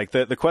 like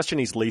the question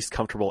he's least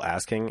comfortable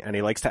asking, and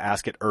he likes to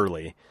ask it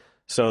early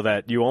so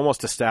that you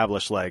almost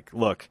establish, like,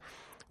 look,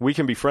 we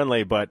can be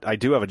friendly, but I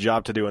do have a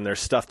job to do, and there's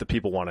stuff that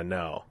people want to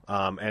know.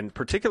 And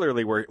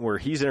particularly where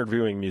he's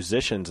interviewing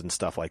musicians and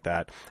stuff like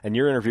that, and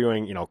you're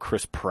interviewing, you know,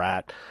 Chris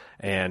Pratt,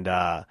 and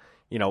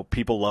you know,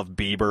 people love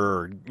Bieber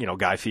or, you know,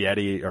 Guy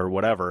Fieri or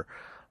whatever.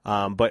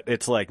 But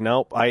it's like,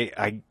 nope,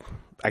 I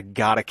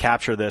gotta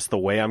capture this the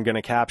way I'm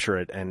gonna capture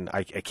it, and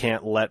I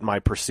can't let my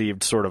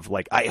perceived sort of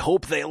like, I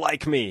hope they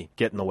like me,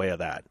 get in the way of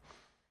that.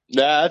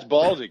 Nah, that's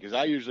ballsy, because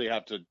I usually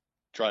have to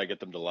try to get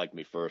them to like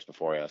me first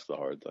before I ask the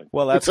hard thing.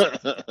 Well, that's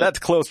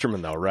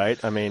Klosterman though,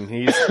 right? I mean,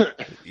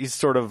 he's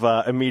sort of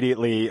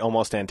immediately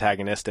almost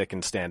antagonistic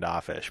and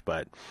standoffish,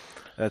 but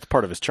that's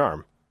part of his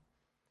charm.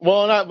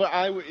 Well, and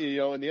I you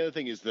know, and the other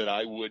thing is that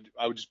I would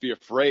just be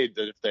afraid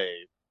that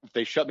if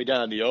they shut me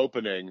down in the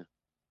opening,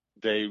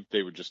 they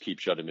would just keep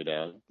shutting me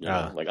down. You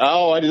know? Like,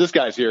 oh, this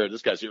guy's here with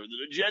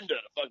an agenda to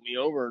fuck me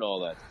over and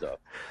all that stuff.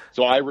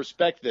 So I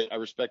respect that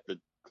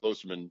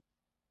Klosterman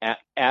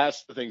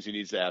ask the things he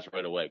needs to ask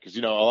right away, because,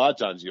 you know, a lot of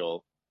times a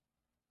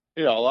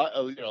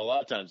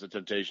lot of times the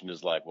temptation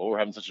is like, well, we're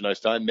having such a nice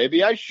time,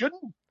 maybe I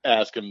shouldn't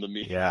ask him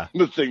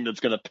the thing that's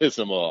going to piss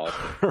him off.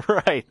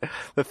 Right,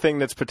 the thing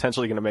that's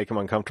potentially going to make him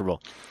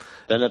uncomfortable.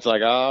 Then it's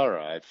like, all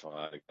right,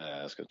 fine,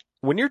 ask it.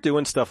 When you're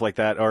doing stuff like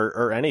that,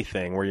 or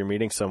anything where you're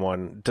meeting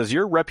someone, does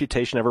your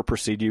reputation ever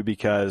precede you?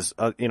 Because,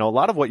 you know, a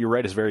lot of what you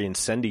write is very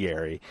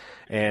incendiary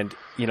and,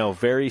 you know,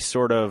 very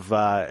sort of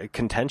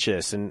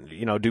contentious. And,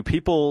 you know, do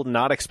people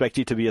not expect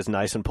you to be as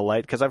nice and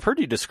polite? Because I've heard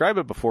you describe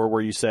it before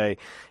where you say,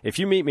 if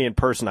you meet me in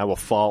person, I will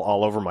fall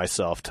all over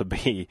myself to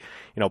be,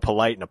 you know,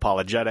 polite and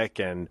apologetic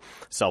and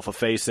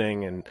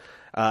self-effacing.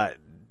 And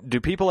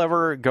do people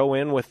ever go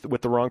in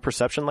with the wrong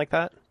perception like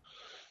that?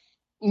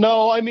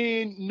 No, I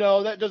mean,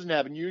 no, that doesn't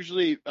happen.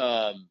 Usually,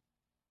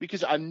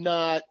 because I'm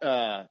not,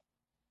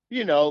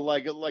 you know,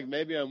 like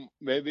maybe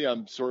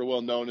I'm sort of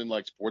well known in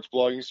like sports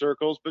blogging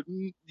circles, but,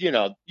 you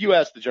know, you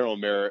ask the general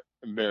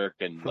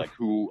American, like,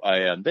 who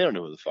I am, they don't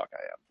know who the fuck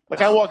I am. Like,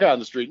 I walk out on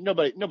the street,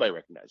 nobody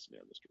recognizes me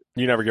on the street.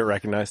 You never get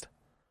recognized?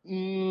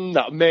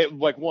 No,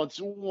 like once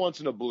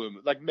in a blue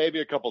moon, like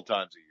maybe a couple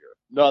times a year.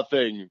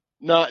 Nothing,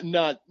 not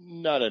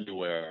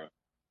anywhere.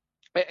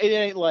 It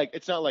ain't like,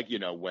 it's not like, you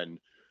know, when,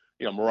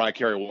 you know, Mariah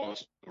Carey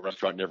walks to a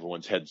restaurant and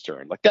everyone's heads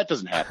turn. Like, that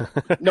doesn't happen.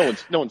 No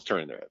one's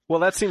turning their head.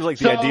 Well, that seems like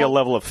the ideal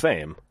level of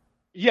fame.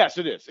 Yes,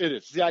 it is. It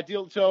is the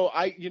ideal. So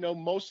you know,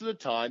 most of the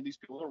time, these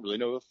people don't really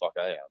know who the fuck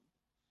I am,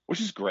 which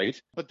is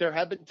great. But there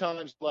have been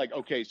times like,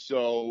 okay,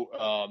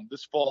 so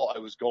this fall I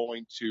was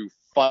going to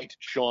fight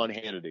Sean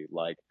Hannity,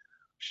 like,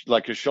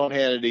 because Sean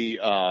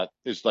Hannity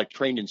is like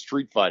trained in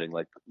street fighting,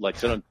 like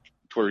said on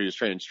Twitter he was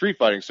trained in street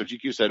fighting. So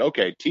GQ said,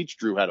 okay, teach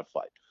Drew how to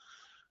fight.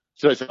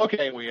 So I said,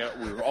 okay, we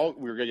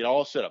were gonna get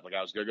all set up. Like,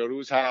 I was gonna go to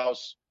his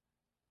house,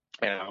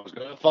 and I was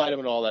going to fight him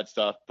and all that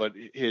stuff. But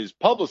his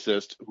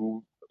publicist,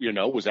 who,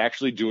 was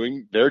actually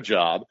doing their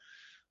job,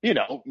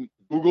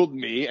 Googled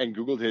me and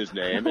Googled his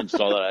name and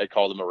saw that I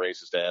called him a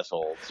racist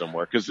asshole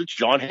somewhere because it's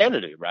Sean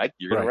Hannity, right?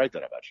 You're going to write that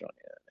about Sean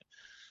Hannity.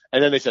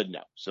 And then they said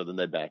no. So then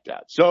they backed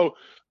out. So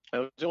it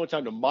was the only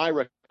time to my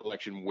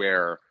recollection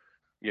where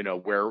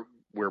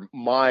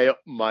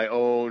my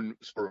own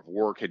sort of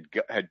work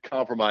had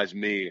compromised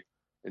me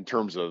in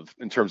terms of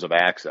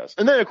access.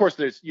 And then of course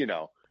there's, we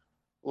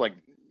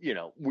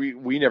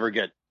never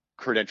get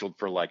credentialed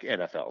for like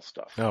NFL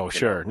stuff. Oh,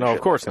 sure. No,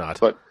 of course not.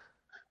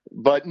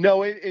 But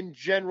no, in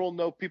general,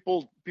 no,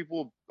 people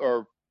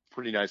are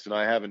pretty nice, and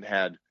I haven't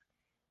had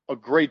a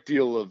great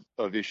deal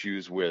of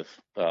issues with,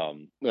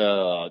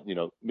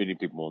 meeting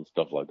people and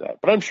stuff like that.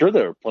 But I'm sure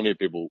there are plenty of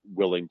people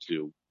willing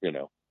to,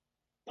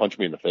 punch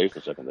me in the face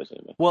the second they see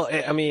me. Well,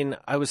 I mean,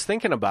 I was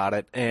thinking about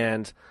it,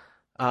 and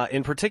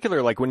in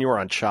particular, like when you were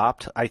on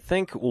Chopped, I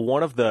think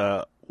one of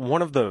the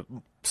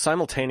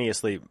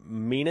simultaneously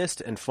meanest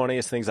and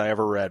funniest things I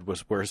ever read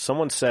was where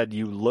someone said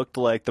you looked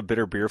like the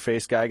bitter beer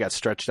face guy got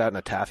stretched out in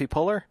a taffy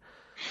puller.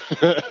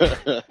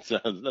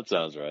 That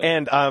sounds right.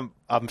 And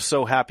I'm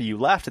so happy you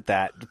laughed at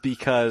that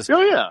because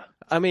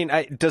I mean,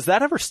 does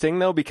that ever sting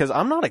though? Because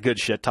I'm not a good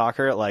shit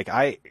talker. Like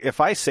if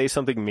I say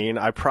something mean,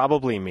 I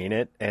probably mean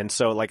it, and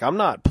so like I'm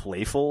not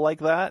playful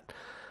like that.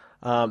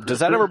 Does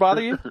that ever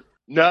bother you?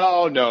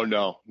 No.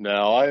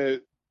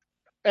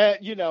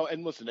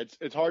 And listen,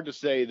 it's hard to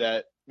say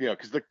that,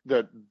 because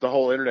the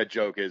whole internet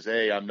joke is,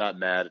 hey, I'm not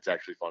mad. It's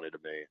actually funny to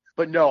me.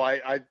 But no,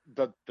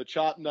 the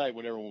Chop night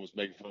when everyone was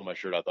making fun of my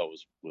shirt, I thought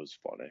was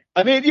funny.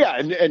 I mean, yeah,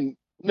 and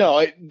no,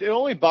 it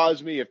only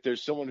bothers me if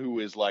there's someone who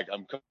is like,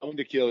 I'm coming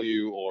to kill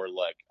you, or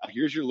like,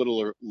 here's your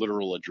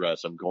literal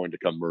address. I'm going to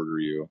come murder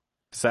you.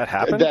 Does that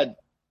happen?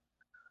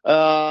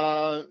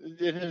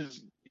 It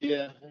is.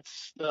 Yeah,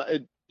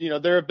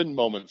 there have been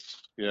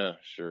moments. Yeah,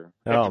 sure.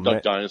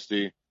 Duck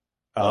Dynasty.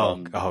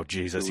 Oh,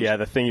 Jesus. Yeah,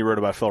 the thing you wrote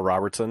about Phil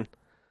Robertson.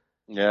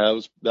 Yeah,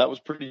 that was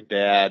pretty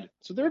bad.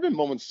 So there have been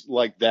moments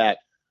like that.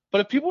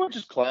 But if people are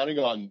just clowning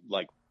on,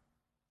 like,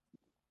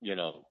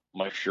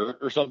 my shirt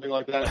or something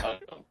like that, I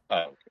don't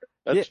care.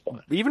 That's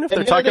fine. Even if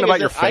they're talking about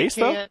your face,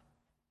 though?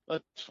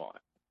 That's fine.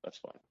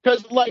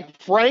 Because,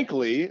 like,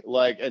 frankly,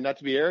 like, and not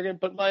to be arrogant,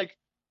 but, like,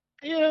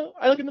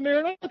 I look in the mirror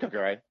and I look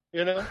okay.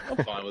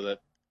 I'm fine with it.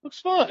 Looks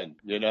fun,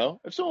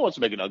 If someone wants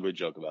to make an ugly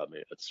joke about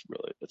me, it's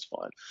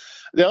fine.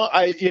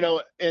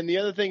 And the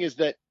other thing is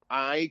that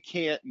I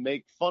can't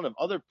make fun of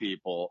other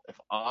people if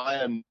I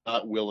am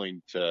not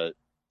willing to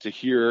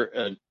hear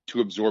and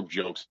to absorb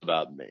jokes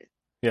about me.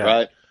 Yeah.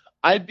 Right?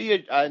 I would be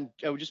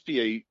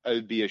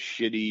a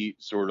shitty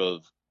sort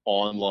of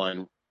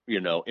online,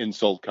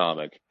 insult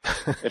comic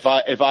if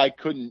I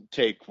couldn't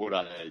take what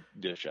I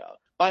dish out.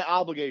 By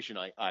obligation,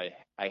 I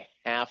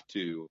have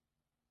to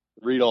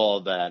read all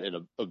of that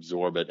and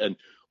absorb it. And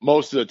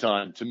most of the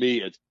time, to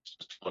me, it's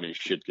just funny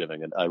shit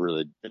giving, and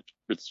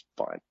it's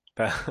fine.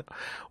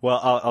 Well,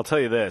 I'll tell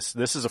you this.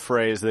 This is a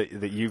phrase that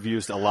you've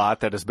used a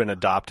lot that has been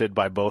adopted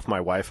by both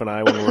my wife and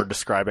I when we're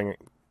describing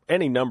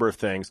any number of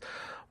things.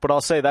 But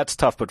I'll say that's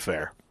tough but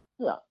fair.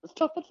 Yeah, it's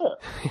tough but fair.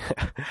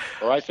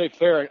 Or I say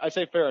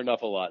fair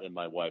enough a lot, and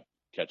my wife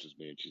catches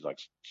me and she's like,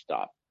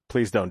 "Stop.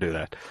 Please don't do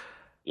that."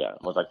 Yeah,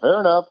 I was like, fair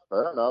enough.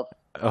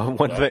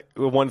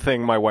 One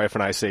thing my wife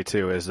and I say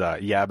too is,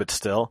 yeah, but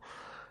still.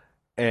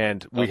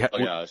 And we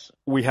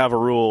have a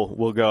rule.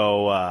 We'll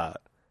go,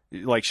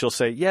 like she'll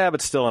say, yeah,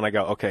 but still. And I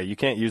go, okay, you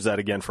can't use that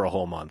again for a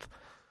whole month.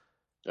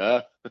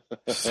 So,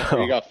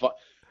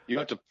 you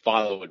have to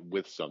follow it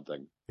with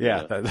something.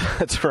 Yeah,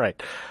 that's right.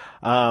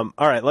 All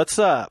right, let's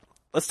talk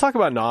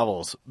about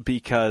novels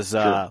because,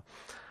 sure.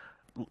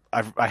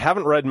 I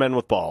haven't read Men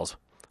with Balls,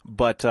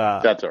 but,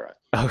 that's all right.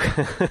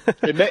 Okay.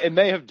 It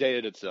may have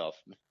dated itself.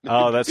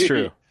 Oh, that's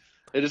true.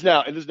 It is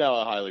now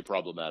a highly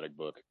problematic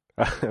book.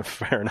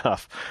 Fair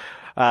enough.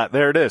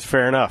 There it is.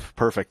 Fair enough.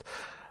 Perfect.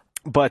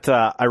 But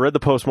I read The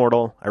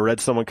Postmortal, I read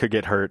Someone Could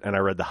Get Hurt, and I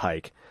read The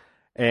Hike.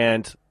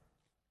 And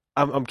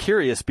I'm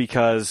curious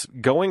because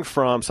going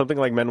from something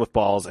like Men with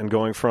Balls and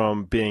going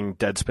from being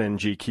Deadspin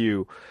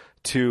GQ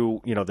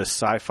to, this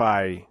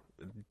sci-fi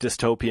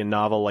dystopian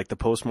novel like The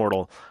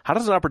Postmortal, how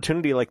does an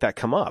opportunity like that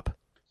come up?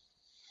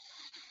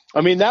 I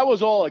mean, that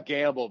was all a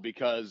gamble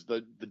because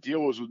the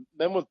deal was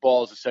Men with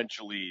Balls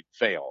essentially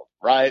failed,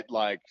 right?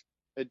 Like,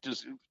 I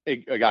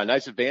got a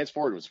nice advance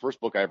for it. It was the first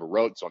book I ever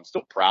wrote, so I'm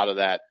still proud of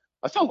that.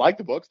 I still like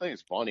the book. I think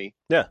it's funny.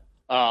 Yeah.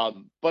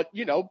 But,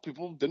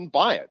 people didn't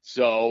buy it,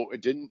 so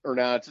it didn't earn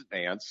out its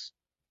advance.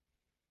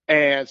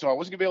 And so I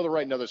wasn't going to be able to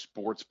write another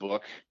sports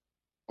book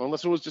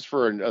unless it was just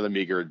for another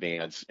meager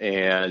advance.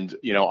 And,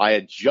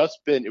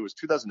 it was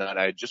 2009.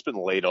 I had just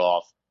been laid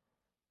off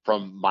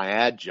from my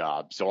ad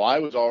job. So I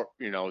was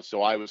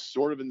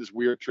sort of in this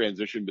weird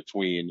transition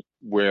between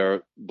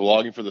where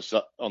blogging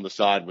on the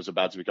side was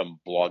about to become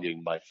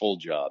blogging my full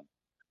job.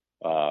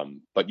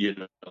 But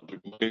it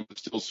was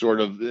still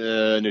sort of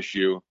an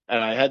issue.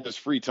 And I had this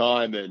free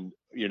time and,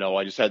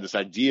 I just had this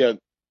idea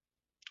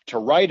to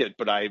write it,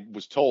 but I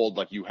was told,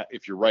 like,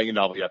 if you're writing a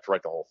novel, you have to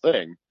write the whole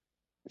thing.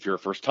 if you're a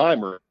first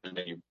timer, and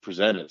then you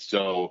present it.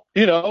 So,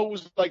 it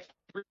was like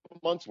 3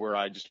 months where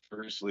I just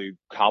seriously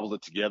cobbled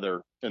it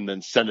together and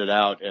then sent it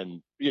out.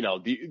 And,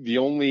 the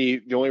only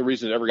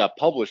reason it ever got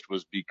published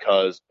was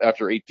because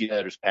after 18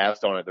 editors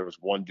passed on it, there was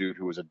one dude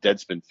who was a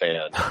Deadspin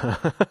fan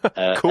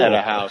Cool. at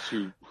a house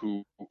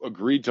who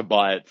agreed to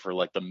buy it for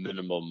like the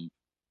minimum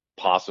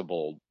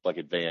possible, like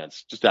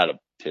advance, just out of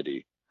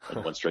pity,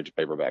 and went straight to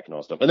paperback and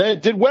all stuff. And then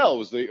it did well.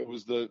 It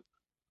was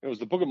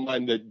the book of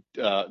mine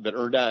that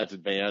earned out its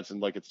advance,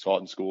 and like it's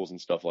taught in schools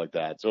and stuff like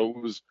that.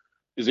 So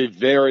is a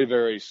very,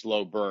 very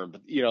slow burn.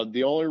 But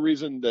the only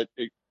reason that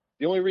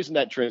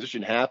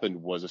transition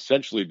happened was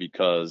essentially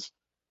because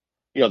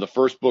the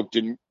first book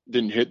didn't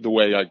hit the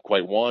way I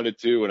quite wanted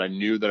to, and I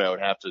knew that I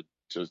would have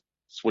to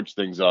switch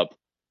things up.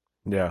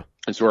 Yeah.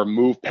 And sort of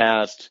move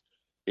past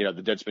the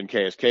Deadspin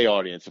KSK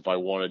audience if I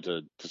wanted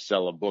to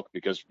sell a book,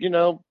 because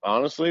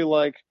honestly,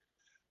 like,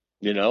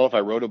 if I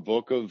wrote a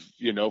book of,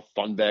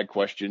 fun bag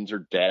questions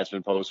or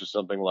Deadspin posts or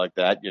something like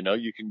that,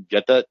 you can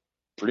get that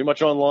pretty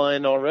much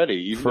online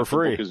already, even For if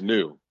free. the book is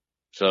new.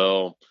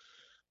 So,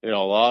 a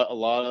lot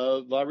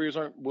of readers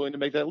aren't willing to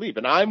make that leap.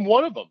 And I'm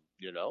one of them,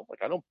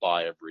 like I don't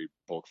buy every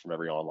book from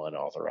every online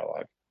author I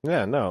like.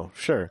 Yeah, no,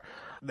 sure.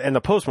 And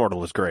the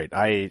Postmortal is great.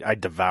 I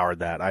devoured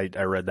that.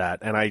 I read that,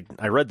 and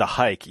I read The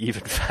Hike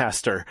even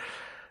faster.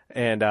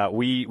 And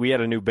we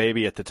had a new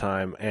baby at the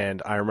time,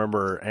 and I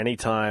remember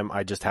anytime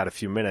I just had a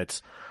few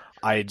minutes,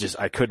 I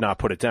could not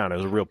put it down. It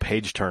was a real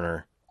page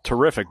turner.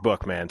 Terrific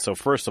book, man. So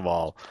first of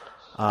all,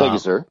 Thank you,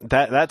 sir.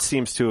 That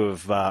seems to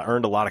have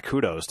earned a lot of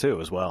kudos too,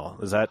 as well.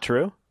 Is that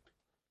true?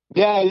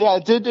 Yeah,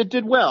 it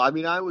did well. I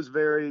mean, I've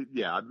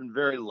been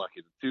very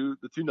lucky.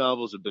 The two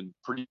novels have been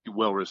pretty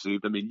well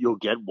received. I mean, you'll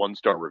get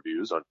 1-star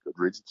reviews on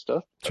Goodreads and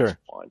stuff. That's Sure.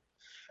 fine.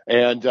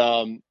 And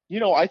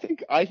I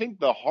think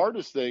the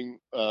hardest thing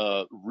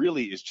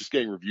really is just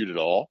getting reviewed at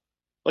all.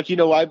 Like,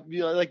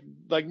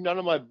 like none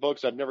of my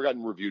books, I've never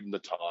gotten reviewed in the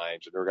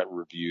Times. I've never gotten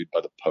reviewed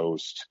by the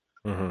Post.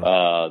 Mm-hmm.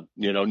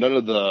 None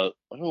of the,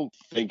 I don't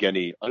think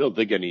any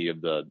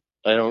of the,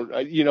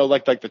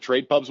 like the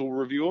trade pubs will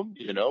review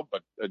them,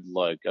 but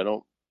like, I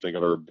don't think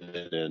I've ever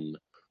been in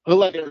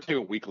like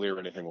Entertainment Weekly or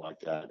anything like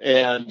that.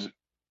 And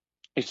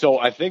so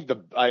I think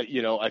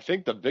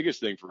the biggest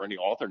thing for any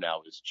author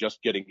now is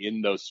just getting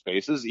in those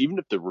spaces, even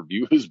if the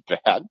review is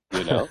bad,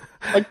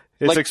 like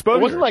It's exposure.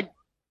 It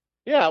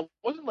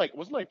wasn't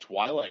like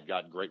Twilight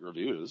got great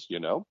reviews,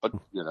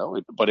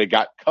 but it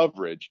got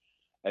coverage,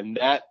 and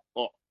that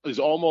is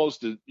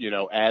almost,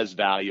 as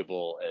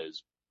valuable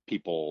as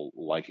people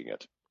liking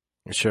it.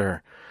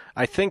 Sure.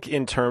 I think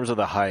in terms of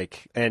The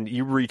Hike, and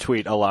you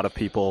retweet a lot of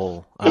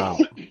people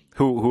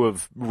who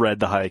have read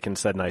The Hike and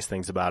said nice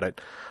things about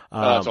it.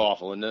 That's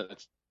awful, and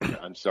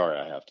I'm sorry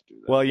I have to do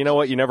that. Well, you know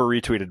what? You never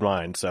retweeted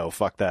mine, so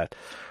fuck that.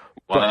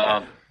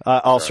 Wow.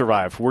 I'll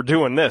survive. We're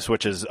doing this,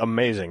 which is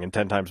amazing and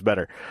 10 times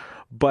better.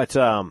 But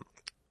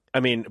I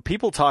mean,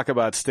 people talk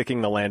about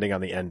sticking the landing on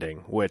the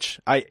ending,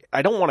 which I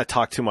don't want to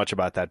talk too much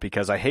about that,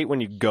 because I hate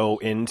when you go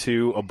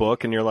into a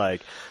book and you're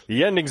like,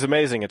 the ending's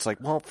amazing. It's like,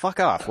 well, fuck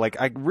off. Like,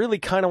 I really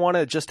kind of want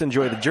to just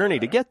enjoy the journey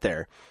to get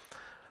there.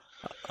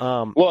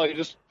 Well, you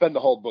just spend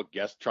the whole book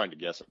trying to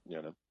guess it,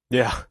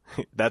 Yeah,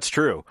 that's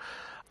true.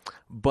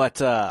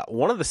 But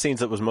one of the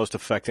scenes that was most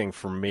affecting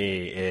for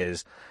me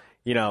is,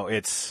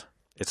 it's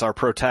our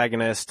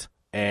protagonist,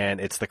 and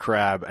it's the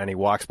crab, and he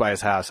walks by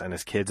his house, and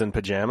his kid's in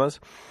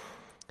pajamas.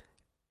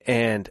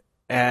 And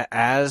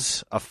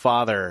as a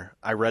father,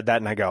 I read that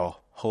and I go,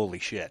 holy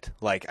shit.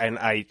 Like, and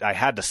I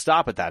had to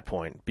stop at that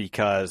point,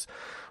 because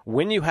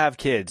when you have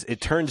kids,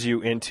 it turns you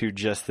into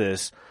just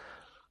this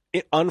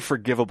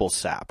unforgivable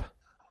sap.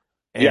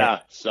 And yeah,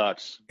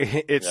 sucks.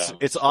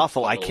 It's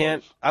awful. I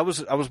can't. I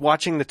was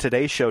watching the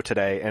Today Show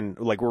today, and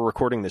like, we're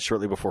recording this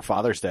shortly before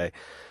Father's Day,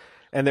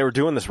 and they were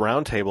doing this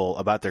roundtable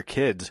about their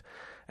kids,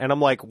 and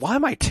I'm like, why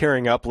am I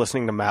tearing up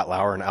listening to Matt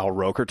Lauer and Al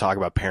Roker talk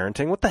about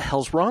parenting? What the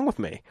hell's wrong with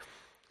me?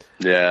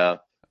 Yeah,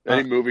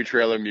 any movie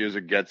trailer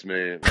music gets me.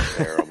 It's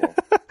terrible.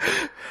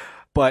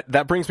 But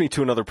that brings me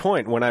to another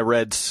point. When I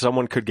read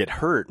Someone Could Get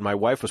Hurt, my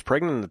wife was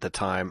pregnant at the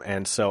time,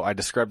 and so I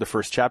described the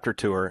first chapter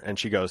to her, and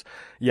she goes,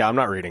 yeah, I'm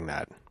not reading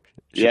that.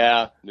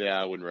 Yeah,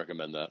 I wouldn't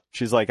recommend that.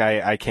 She's like,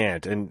 I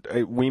can't. And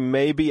we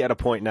may be at a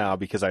point now,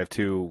 because I have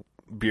two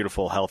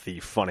beautiful, healthy,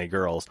 funny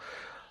girls.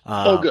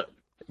 Good.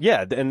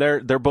 Yeah, and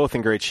they're both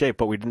in great shape,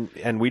 but we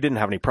didn't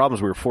have any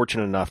problems. We were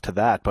fortunate enough to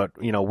that. But,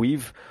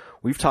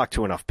 we've talked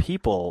to enough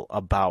people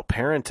about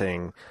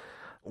parenting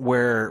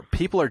where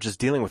people are just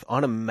dealing with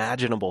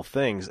unimaginable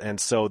things. And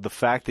so the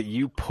fact that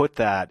you put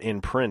that in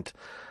print,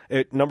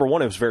 number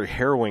one, it was very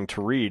harrowing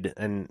to read.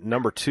 And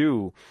number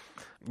two,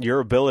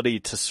 your ability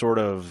to sort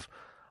of,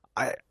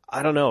 I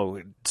don't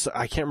know,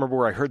 I can't remember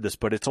where I heard this,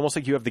 but it's almost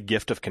like you have the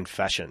gift of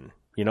confession.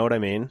 You know what I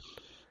mean?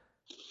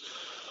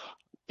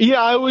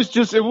 Yeah, it was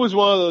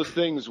one of those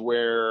things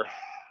where,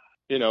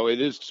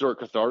 it is sort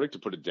of cathartic to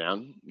put it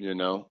down, it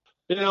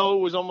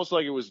was almost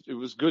like it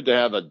was good to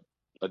have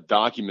a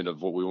document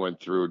of what we went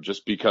through,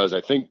 just because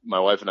I think my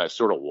wife and I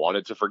sort of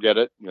wanted to forget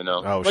it,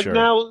 Oh, like sure.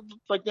 now,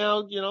 like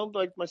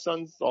my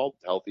son's all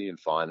healthy and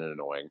fine and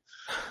annoying.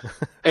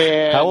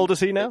 And How old is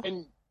he now?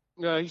 And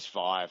he's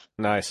 5.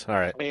 Nice. All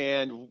right.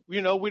 And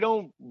we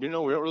don't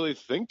really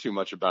think too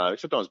much about it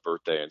except on his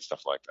birthday and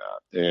stuff like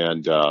that.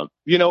 And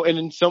and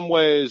in some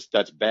ways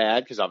that's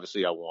bad, because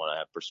obviously I want to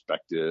have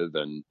perspective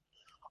and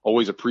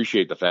always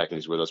appreciate the fact that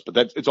he's with us,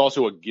 but it's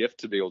also a gift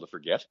to be able to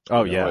forget.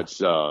 Oh, yeah.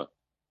 It's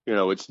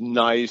it's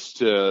nice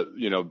to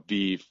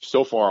be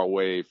so far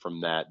away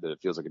from that it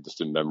feels like a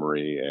distant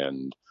memory,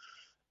 and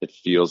it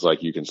feels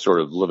like you can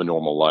sort of live a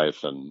normal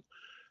life. And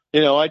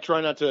I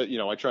try not to,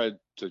 I try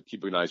to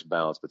keep a nice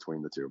balance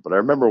between the two. But I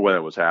remember when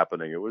it was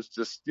happening, it was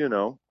just,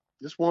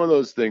 just one of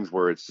those things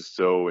where it's just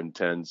so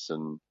intense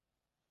and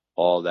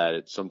all that.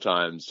 It's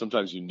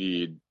sometimes you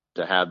need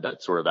to have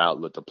that sort of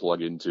outlet to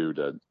plug into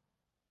to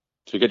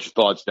get your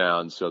thoughts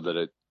down, so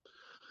that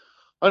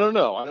I don't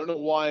know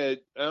why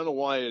it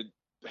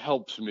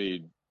helps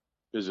me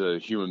as a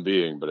human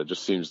being, but it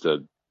just seems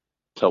to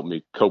help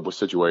me cope with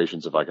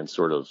situations if I can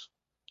sort of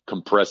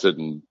compress it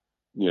and,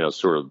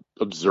 sort of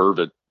observe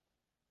it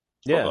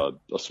from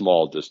a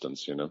small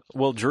distance,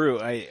 Well, Drew,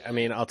 I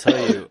mean, I'll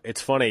tell you,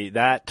 it's funny.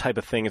 That type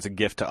of thing is a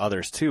gift to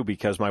others too,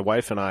 because my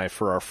wife and I,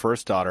 for our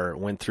first daughter,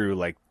 went through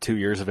like 2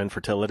 years of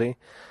infertility.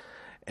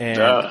 And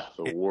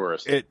the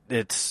worst.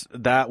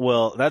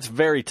 That's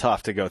very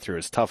tough to go through.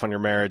 It's tough on your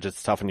marriage.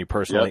 It's tough on you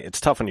personally. Yep.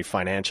 It's tough on you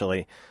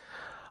financially.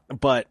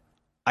 But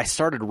I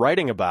started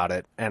writing about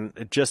it, and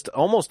it just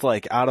almost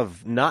like out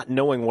of not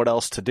knowing what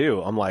else to do,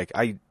 I'm like,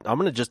 I'm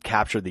going to just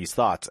capture these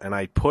thoughts. And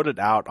I put it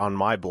out on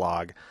my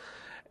blog,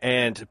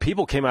 and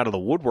people came out of the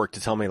woodwork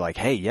to tell me like,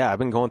 hey, yeah, I've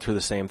been going through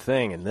the same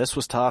thing, and this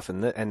was tough.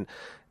 And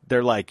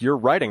they're like, your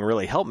writing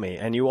really helped me.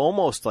 And you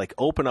almost like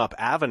open up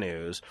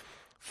avenues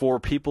for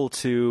people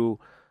to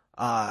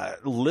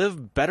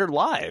live better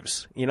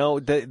lives.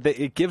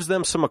 It gives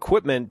them some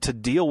equipment to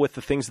deal with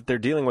the things that they're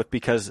dealing with,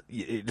 because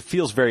it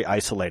feels very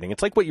isolating.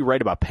 It's like what you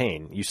write about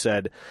pain. You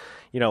said,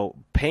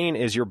 pain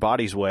is your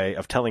body's way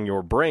of telling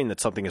your brain that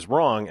something is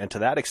wrong, and to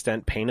that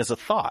extent, pain is a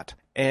thought.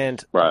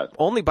 And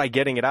only by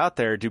getting it out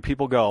there do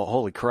people go,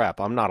 holy crap,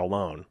 I'm not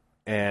alone.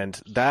 And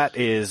that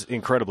is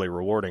incredibly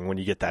rewarding when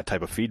you get that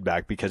type of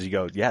feedback, because you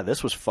go, yeah,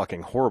 this was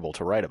fucking horrible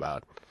to write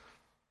about.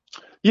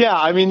 Yeah,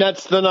 I mean,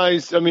 it's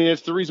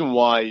the reason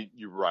why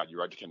you write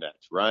to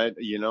connect, right?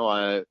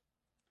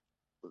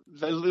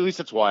 At least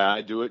that's why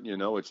I do it.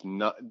 It's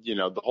not,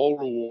 the whole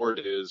reward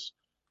is,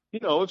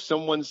 if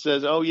someone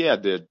says, oh yeah,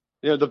 dude,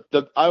 I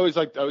always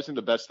think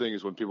the best thing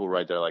is when people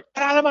write, they're like,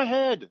 get out of my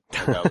head.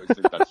 I always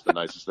think that's the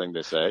nicest thing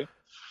they say,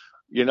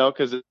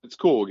 because it's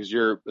cool, because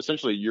you're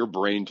essentially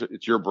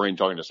it's your brain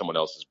talking to someone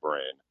else's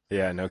brain.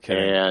 Yeah, no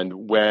kidding.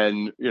 And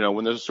when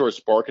there's a sort of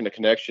spark and a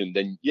connection,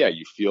 then yeah,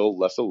 you feel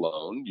less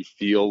alone. You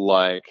feel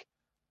like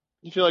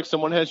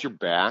someone has your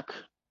back,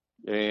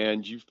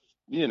 and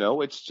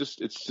it's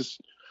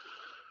just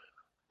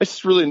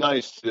really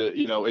nice to,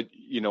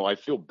 I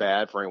feel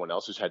bad for anyone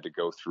else who's had to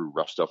go through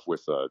rough stuff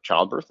with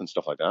childbirth and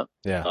stuff like that.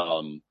 Yeah.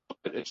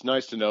 But it's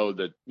nice to know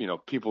that,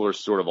 people are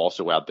sort of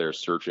also out there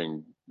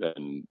searching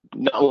and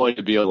not wanting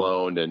to be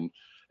alone, and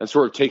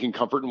sort of taking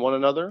comfort in one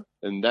another.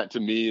 And that to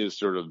me is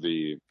sort of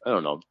the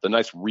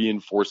nice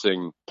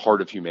reinforcing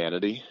part of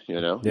humanity,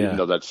 even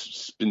though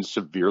that's been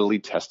severely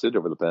tested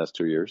over the past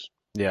 2 years.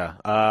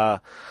 Yeah.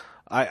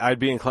 I'd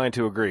be inclined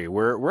to agree.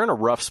 We're in a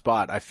rough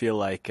spot. I feel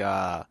like,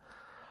 I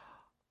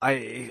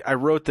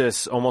wrote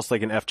this almost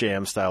like an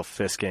FJM style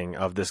fisking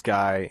of this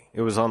guy.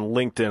 It was on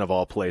LinkedIn of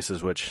all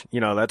places, which,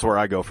 that's where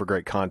I go for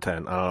great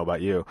content. I don't know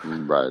about you.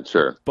 Right,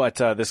 sure. But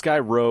this guy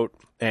wrote,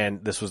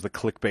 and this was the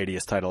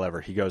clickbaitiest title ever.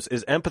 He goes,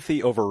 "Is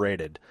empathy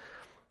overrated?"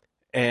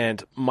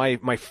 And my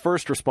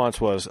first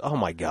response was, "Oh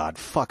my God,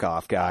 fuck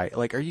off, guy.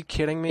 Like, are you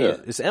kidding me? Yeah,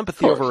 is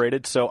empathy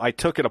overrated?" So I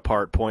took it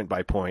apart point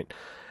by point.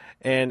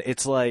 And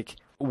it's like,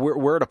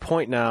 we're at a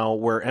point now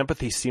where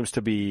empathy seems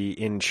to be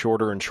in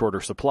shorter and shorter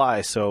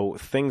supply. So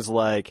things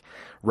like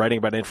writing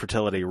about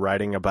infertility,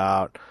 writing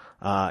about,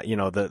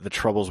 the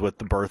troubles with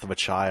the birth of a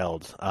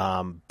child,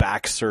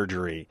 back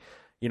surgery,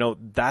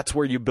 that's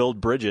where you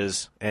build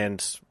bridges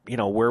and,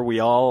 where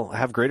we all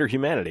have greater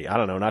humanity. I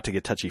don't know, not to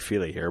get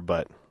touchy-feely here,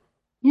 but.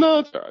 No,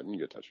 it's all right. You can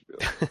get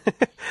touchy-feely.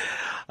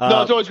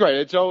 No, it's always great.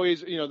 It's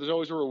always, there's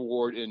always a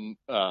reward in,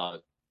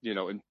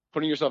 in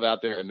putting yourself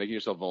out there and making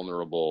yourself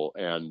vulnerable,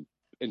 and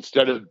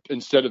instead of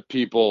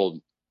people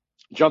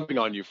jumping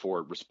on you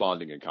for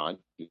responding in kind,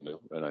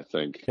 and I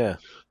think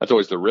that's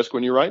always the risk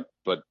when you write,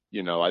 but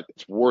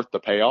it's worth the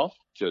payoff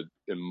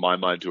in my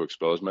mind, to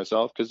expose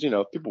myself, because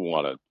if people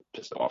want to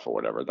piss off or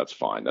whatever, that's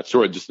fine. That's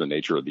sort of just the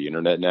nature of the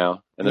internet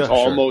now, and it's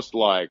almost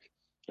like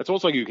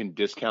you can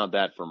discount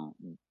that from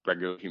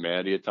regular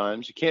humanity at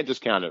times. You can't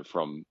discount it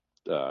from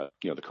the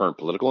current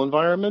political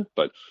environment,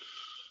 but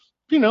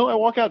I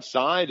walk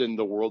outside and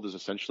the world is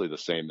essentially the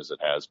same as it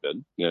has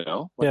been,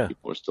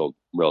 people are still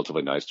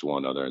relatively nice to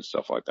one another and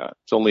stuff like that.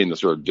 It's only in the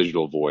sort of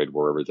digital void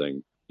where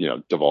everything,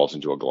 devolves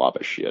into a glob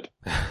of shit.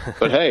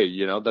 But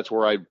hey, that's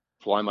where I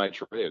fly my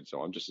trade,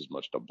 so I'm just as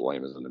much to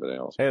blame as anybody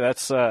else. Hey,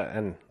 that's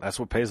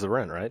what pays the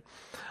rent, right?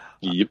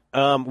 Yep.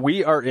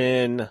 We are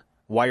in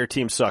Why Your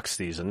Team Sucks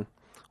season,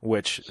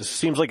 which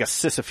seems like a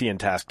Sisyphean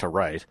task to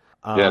write.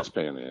 Yeah, it's a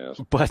pain in the ass.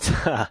 But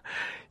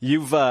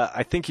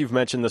I think you've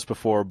mentioned this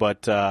before,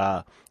 but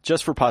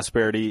just for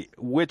posterity,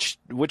 which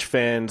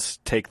fans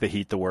take the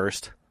heat the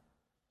worst?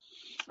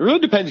 It really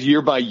depends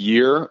year by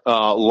year.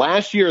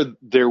 Last year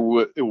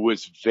it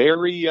was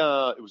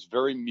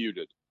very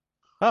muted.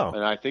 Oh,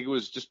 And I think it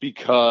was just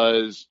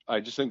because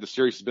I just think the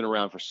series has been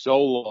around for so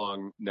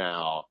long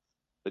now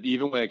that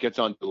even when it gets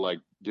onto like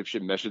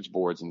dipshit message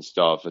boards and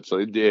stuff, it's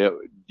like,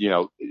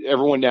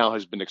 everyone now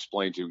has been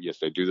explained to, yes,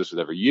 they do this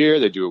with every year.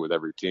 They do it with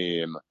every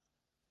team.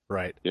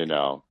 right. They're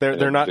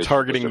not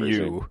targeting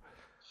you.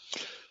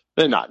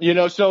 They're not,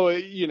 so,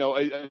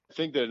 I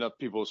think that enough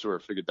people sort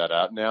of figured that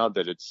out now,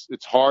 that it's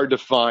hard to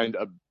find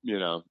a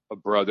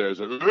brother who's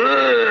like,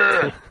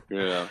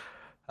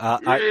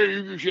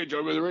 you can't talk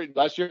about the rate.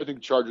 Last year, I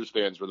think Chargers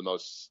fans were the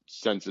most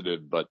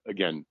sensitive, but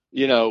again,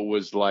 it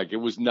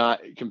was not,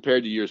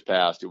 compared to years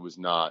past, it was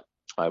not,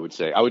 I would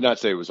not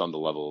say it was on the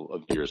level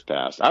of years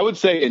past. I would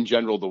say in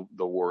general,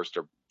 the worst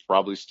are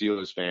probably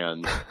Steelers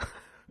fans.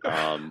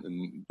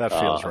 That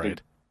feels right.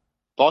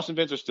 Boston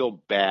fans are still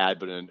bad,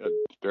 but in a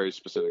very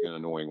specific and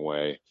annoying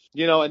way.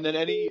 And then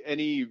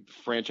any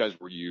franchise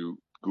where you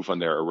goof on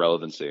their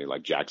irrelevancy,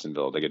 like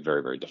Jacksonville, they get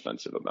very, very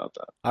defensive about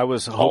that. I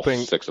was hoping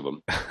all 6 of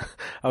them.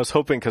 I was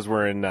hoping because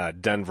we're in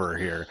Denver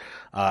here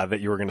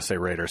that you were going to say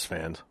Raiders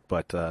fans,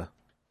 but.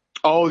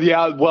 Oh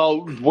yeah,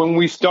 well, when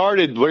we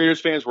started, Raiders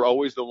fans were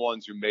always the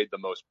ones who made the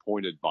most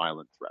pointed,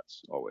 violent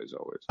threats. Always.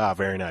 Ah,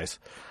 very nice.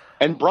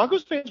 And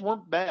Broncos fans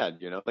weren't bad,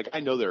 Like I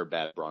know there are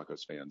bad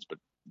Broncos fans,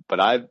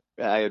 but I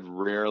had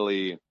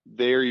rarely.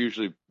 They're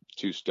usually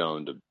too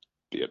stoned to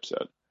be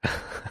upset.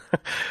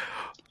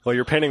 Well,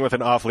 you're painting with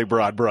an awfully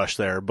broad brush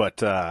there,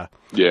 but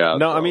yeah.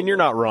 No, I mean you're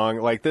not wrong.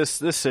 Like this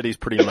city's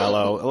pretty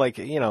mellow. Like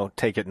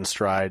take it in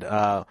stride.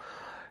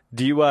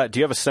 Do you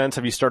have a sense?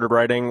 Have you started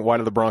writing? Why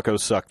do the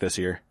Broncos suck this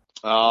year?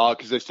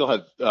 Because they still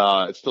have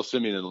it's still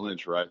Simeon and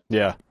Lynch, right?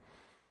 Yeah.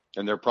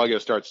 And they're probably going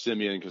to start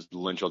Simeon because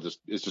Lynch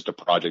is just a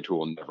project who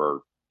will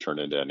never turn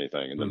into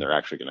anything, and then they're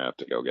actually going to have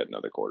to go get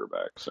another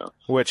quarterback. So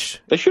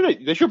which they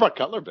should have brought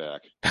Cutler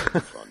back.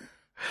 Fun.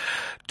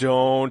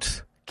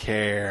 Don't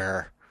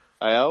care.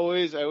 I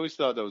always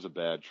thought that was a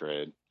bad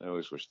trade. I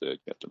always wish they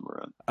had kept him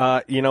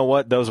around. You know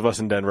what? Those of us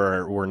in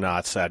Denver were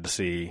not sad to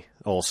see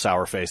old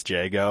sour-faced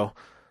Jay go.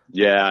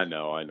 Yeah, I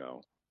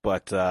know.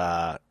 But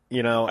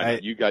you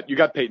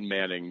got Peyton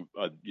Manning,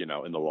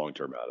 in the long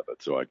term out of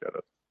it, so I get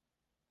it.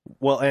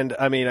 Well, and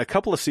I mean, a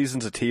couple of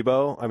seasons of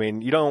Tebow. I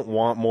mean, you don't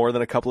want more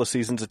than a couple of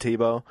seasons of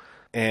Tebow.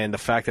 And the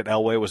fact that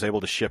Elway was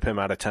able to ship him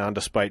out of town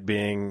despite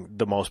being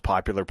the most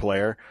popular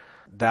player,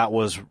 that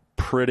was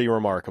pretty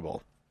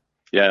remarkable.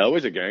 Yeah,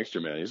 Elway's a gangster,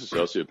 man. He's a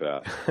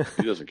sociopath.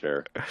 He doesn't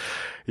care.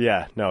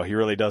 Yeah, no, he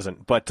really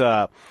doesn't. But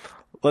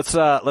let's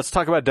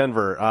talk about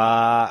Denver.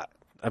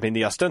 I mean,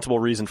 the ostensible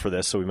reason for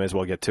this, so we may as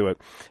well get to it,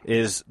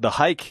 is the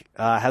hike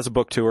has a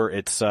book tour.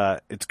 It's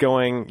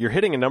going. You're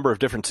hitting a number of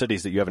different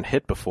cities that you haven't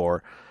hit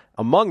before.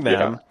 Among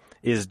them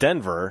is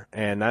Denver,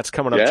 and that's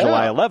coming up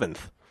July 11th.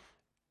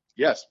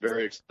 Yes,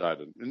 very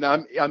excited. And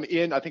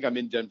I think I'm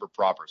in Denver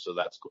proper, so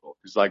that's cool.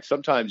 Because like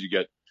sometimes you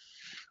get,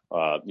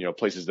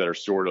 places that are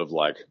sort of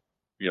like,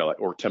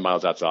 or 10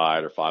 miles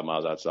outside or 5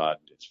 miles outside.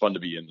 It's fun to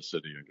be in the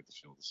city and get to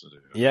feel the city.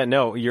 Yeah,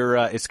 no,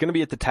 it's going to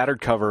be at the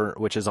Tattered Cover,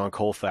 which is on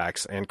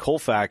Colfax. And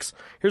Colfax,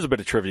 here's a bit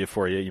of trivia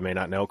for you. You may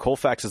not know.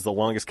 Colfax is the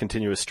longest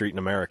continuous street in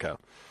America.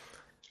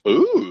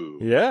 Ooh.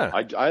 Yeah.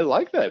 I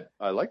like that.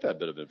 I like that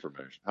bit of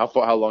information.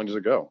 How long does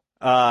it go?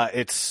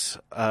 It's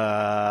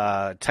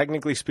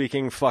technically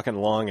speaking, fucking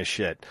long as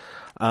shit.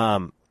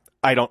 I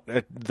don't,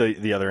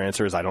 the other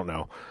answer is I don't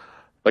know.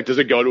 Like, does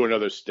it go to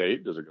another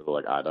state? Does it go to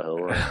like Idaho?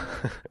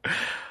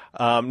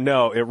 Or...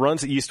 No, it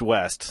runs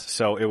east-west.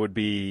 So it would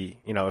be,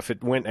 if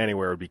it went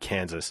anywhere, it would be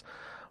Kansas.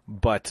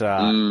 But,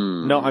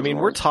 no, I mean,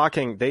 we're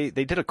talking, they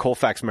did a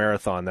Colfax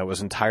marathon that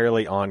was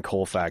entirely on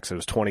Colfax. It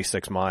was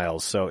 26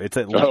 miles. So it's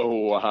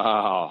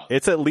wow.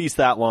 It's at least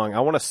that long. I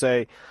want to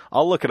say,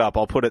 I'll look it up.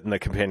 I'll put it in the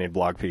companion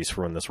blog piece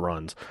for when this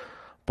runs.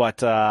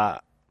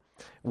 But,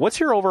 what's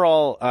your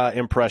overall,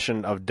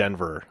 impression of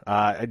Denver?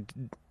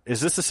 Is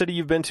this a city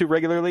you've been to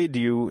regularly? Do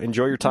you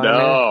enjoy your time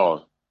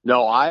here?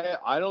 No,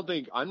 I don't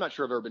think, I'm not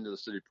sure I've ever been to the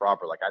city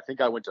proper. Like, I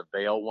think I went to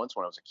Vail once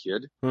when I was a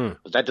kid,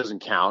 but that doesn't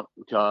count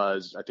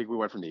because I think we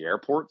went from the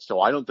airport. So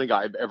I don't think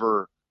I've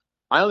ever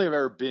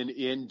been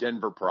in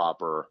Denver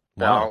proper.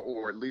 Wow.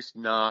 Or at least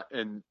not.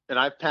 And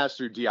I've passed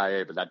through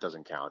DIA, but that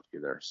doesn't count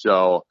either.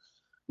 So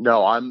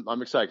no, I'm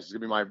excited because it's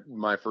gonna be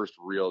my first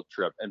real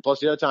trip. And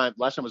plus last time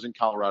I was in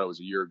Colorado was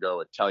a year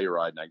ago at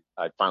Telluride, and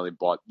I finally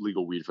bought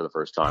legal weed for the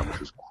first time, which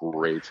was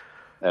great.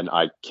 And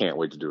I can't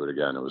wait to do it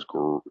again. It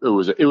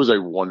was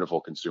a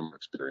wonderful consumer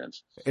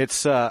experience.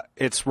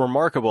 It's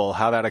remarkable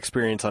how that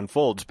experience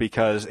unfolds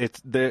because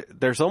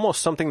there's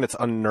almost something that's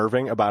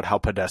unnerving about how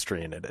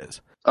pedestrian it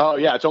is. Oh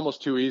yeah, it's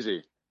almost too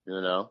easy,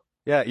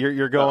 Yeah,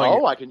 you're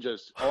going. I can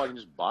just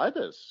buy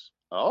this.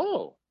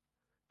 Oh.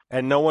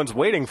 And no one's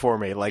waiting for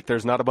me. Like,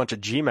 there's not a bunch of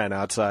G-men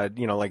outside,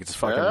 like it's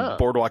fucking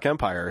Boardwalk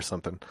Empire or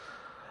something.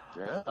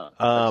 Yeah.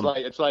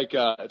 It's like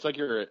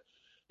you're,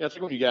 it's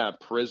like when you get out of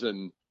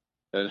prison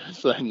and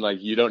it's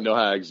like you don't know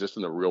how to exist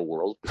in the real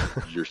world.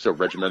 You're so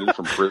regimented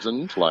from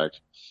prison.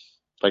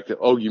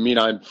 Oh, you mean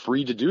I'm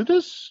free to do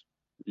this?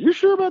 You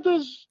sure about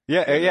this?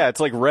 Yeah. It's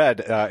like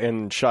Red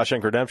in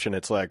Shawshank Redemption.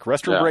 It's like,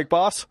 restroom break,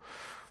 boss?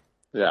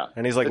 Yeah.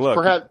 And he's like,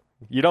 look,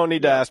 you don't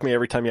need to ask me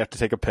every time you have to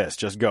take a piss.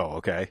 Just go,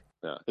 okay?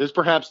 Yeah. It's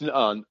perhaps,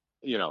 a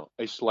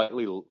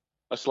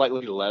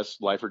slightly less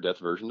life or death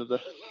version of that.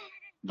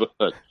 But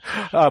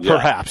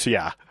perhaps,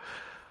 yeah.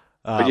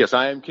 But yes,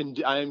 I am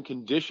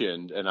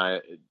conditioned, and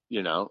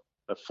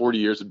 40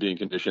 years of being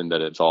conditioned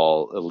that it's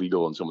all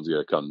illegal and someone's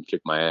going to come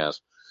kick my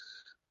ass.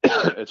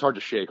 It's hard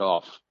to shake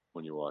off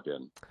when you walk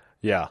in.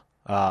 Yeah,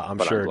 I'm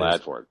sure. I'm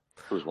glad for it.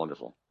 It was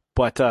wonderful.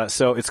 But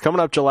so it's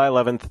coming up July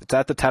 11th. It's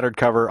at the Tattered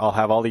Cover. I'll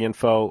have all the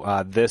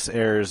info. This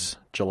airs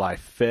July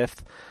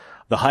 5th.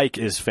 The hike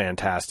is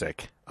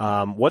fantastic.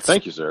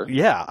 Thank you, sir.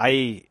 Yeah,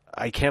 I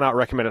cannot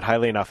recommend it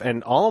highly enough.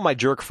 And all of my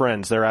jerk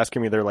friends, they're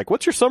asking me, they're like,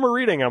 what's your summer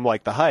reading? I'm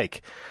like, The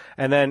Hike.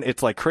 And then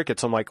it's like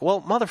crickets. I'm like,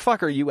 well,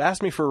 motherfucker, you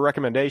asked me for a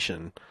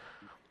recommendation.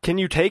 Can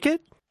you take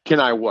it? Can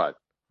I what?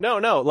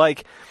 No,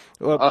 like,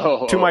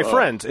 to my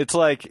friends, it's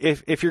like,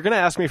 if you're going to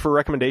ask me for a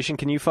recommendation,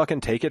 can you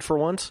fucking take it for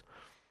once?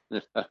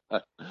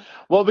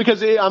 Well,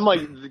 because I'm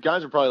like, the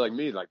guys are probably like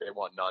me, like they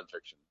want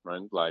nonfiction,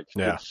 right? Like,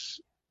 yeah.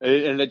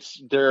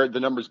 The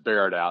numbers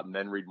bear it out, and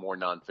then read more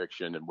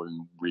nonfiction and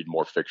women read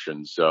more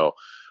fiction. So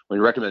when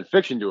you recommend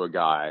fiction to a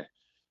guy,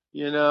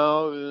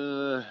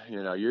 you're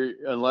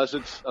unless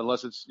it's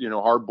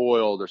hard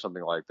boiled or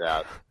something like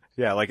that.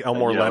 Yeah, like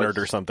Elmore Leonard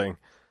or something.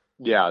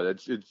 Yeah,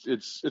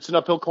 it's an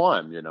uphill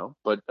climb,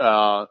 But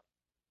and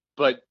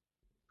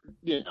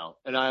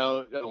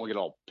I don't get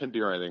all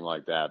pimpy or anything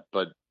like that.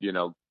 But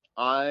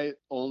I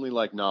only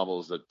like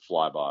novels that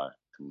fly by.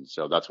 And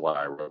so that's why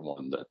I wrote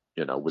one that,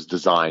 was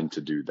designed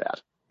to do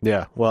that.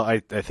 Yeah. Well, I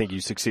think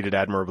you succeeded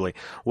admirably.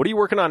 What are you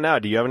working on now?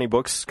 Do you have any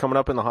books coming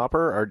up in the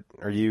hopper?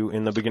 Are you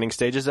in the beginning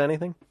stages of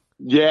anything?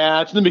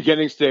 Yeah, it's in the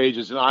beginning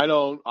stages. And I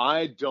don't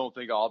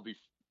think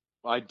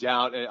I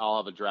doubt I'll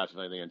have a draft of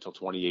anything until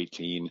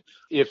 2018.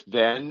 If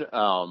then,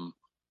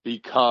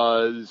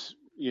 because,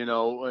 I don't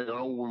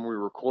know when we're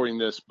recording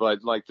this, but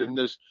then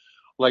there's,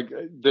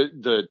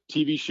 the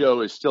TV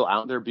show is still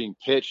out there being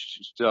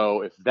pitched.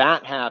 So if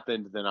that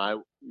happened, then I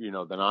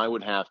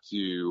would have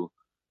to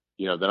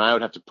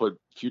put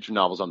future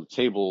novels on the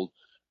table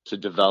to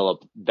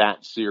develop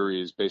that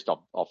series based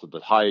off of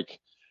The Hike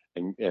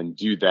and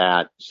do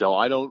that. So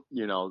I don't,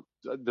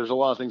 there's a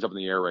lot of things up in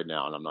the air right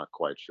now, and I'm not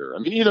quite sure. I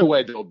mean, either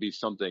way, there'll be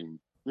something,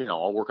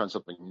 I'll work on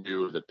something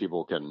new that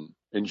people can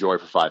enjoy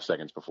for 5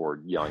 seconds before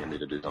yelling at me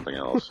to do something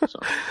else. So.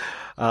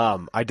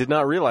 I did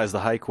not realize The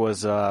Hike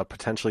was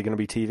potentially going to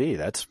be TV.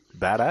 That's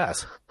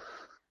badass.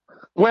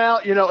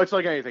 Well, it's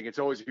like anything. It's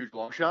always a huge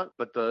long shot,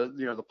 but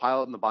the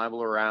pilot and the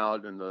Bible are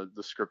out, and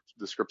the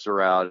scripts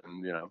are out,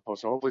 and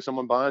so hopefully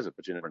someone buys it,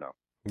 but you never know.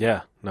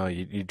 Yeah, no,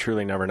 you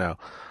truly never know.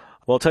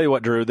 Well, I'll tell you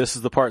what, Drew. This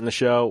is the part in the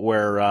show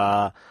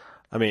where,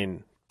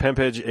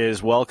 pimpage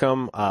is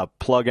welcome.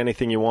 Plug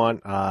anything you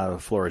want. The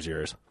floor is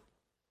yours.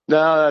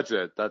 No, that's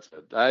it.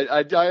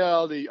 I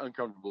all the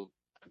uncomfortable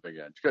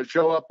again.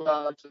 Show up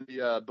to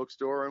the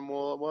bookstore and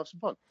we'll have some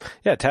fun.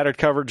 Yeah, Tattered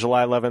Cover,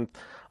 July 11th.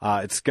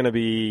 It's going to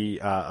be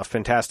a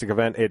fantastic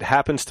event. It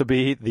happens to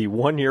be the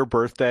 1-year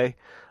birthday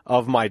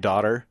of my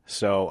daughter.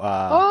 So,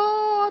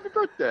 happy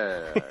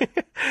birthday.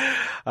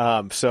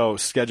 So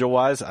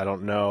schedule-wise, I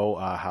don't know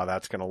how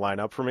that's going to line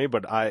up for me,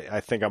 but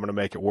I think I'm going to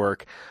make it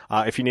work.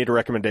 If you need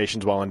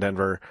recommendations while in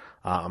Denver,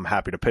 I'm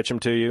happy to pitch them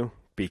to you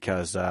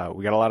because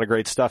we got a lot of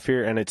great stuff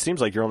here, and it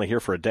seems like you're only here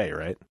for a day,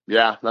 right?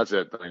 Yeah, that's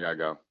it. I think I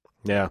go.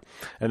 Yeah.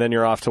 And then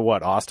you're off to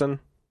what, Austin?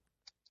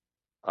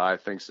 I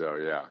think so,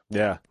 yeah.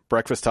 Yeah.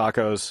 Breakfast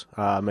tacos.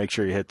 Make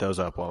sure you hit those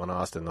up while in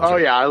Austin.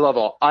 Yeah,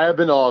 I have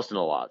been to Austin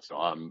a lot, so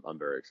I'm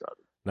very excited.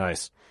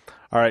 Nice.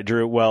 All right,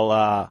 Drew. Well,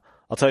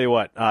 I'll tell you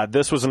what,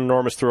 this was an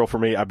enormous thrill for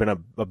me. I've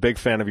been a big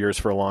fan of yours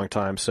for a long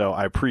time, so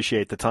I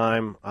appreciate the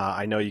time.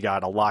 I know you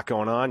got a lot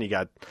going on. You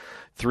got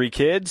 3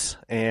 kids,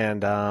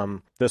 and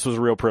this was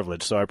a real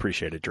privilege, so I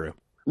appreciate it, Drew.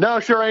 No,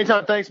 sure,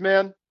 anytime. Thanks,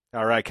 man.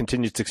 All right,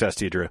 continued success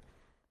to you, Drew.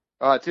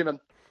 All right, see you, man.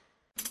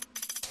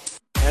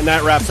 And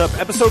that wraps up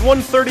episode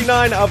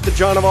 139 of the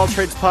John of All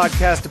Trades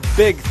podcast.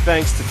 Big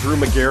thanks to Drew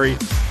Magary.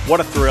 What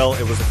a thrill.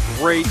 It was a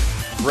great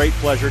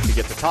pleasure to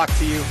get to talk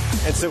to you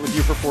and sit with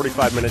you for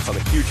 45 minutes. I'm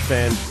a huge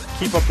fan.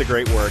 Keep up the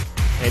great work.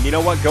 And you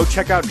know what? Go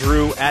check out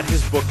Drew at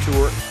his book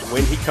tour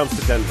when he comes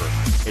to Denver.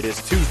 It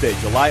is Tuesday,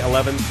 July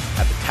 11th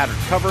at the Tattered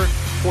Cover,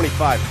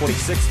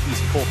 2526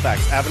 East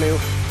Colfax Avenue,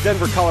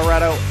 Denver,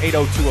 Colorado,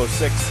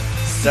 80206,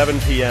 7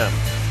 p.m.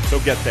 So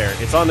get there.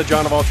 It's on the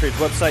John of All Trades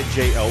website,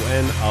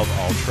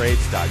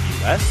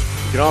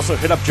 jonofalltrades.us. You can also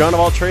hit up John of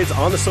All Trades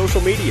on the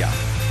social media.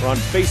 We're on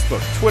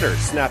Facebook, Twitter,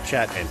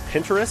 Snapchat, and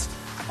Pinterest.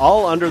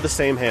 all under the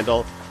same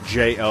handle,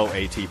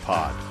 JOAT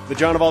Pod. The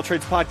John of All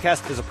Trades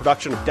podcast is a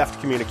production of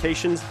Deft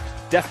Communications.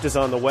 Deft is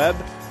on the web,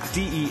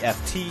 DEFTCOM.us.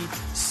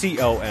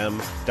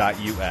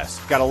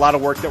 Got a lot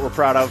of work that we're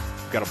proud of.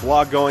 Got a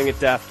blog going at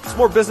Deft. It's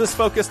more business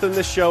focused than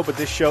this show, but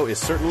this show is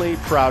certainly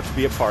proud to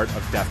be a part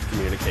of Deft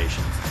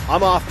Communications.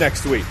 I'm off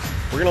next week.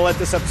 We're going to let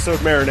this episode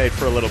marinate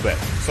for a little bit.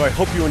 So I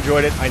hope you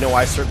enjoyed it. I know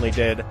I certainly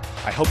did.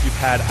 I hope you've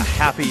had a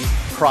happy,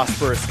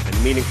 prosperous,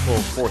 and meaningful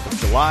 4th of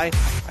July.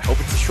 I hope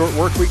it's a short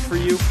work week for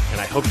you,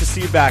 and I hope to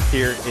see you back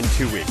here in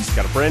 2 weeks.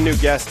 Got a brand new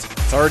guest.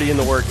 It's already in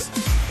the works,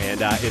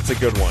 and it's a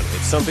good one.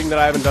 It's something that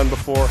I haven't done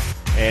before,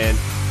 and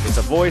it's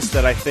a voice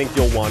that I think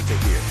you'll want to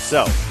hear.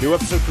 So, new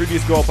episode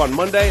previews go up on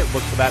Monday.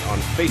 Look for that on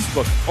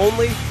Facebook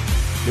only.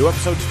 New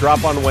episodes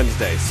drop on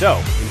Wednesday.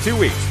 So, in 2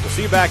 weeks, we'll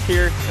see you back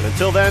here, and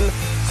until then,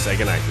 say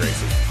goodnight,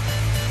 Gracie.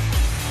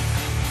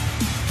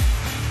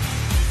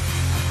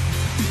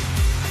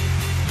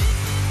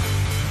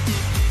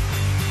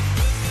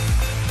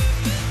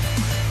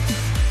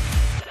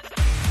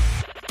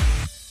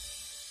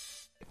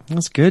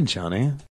 That's good, Johnny.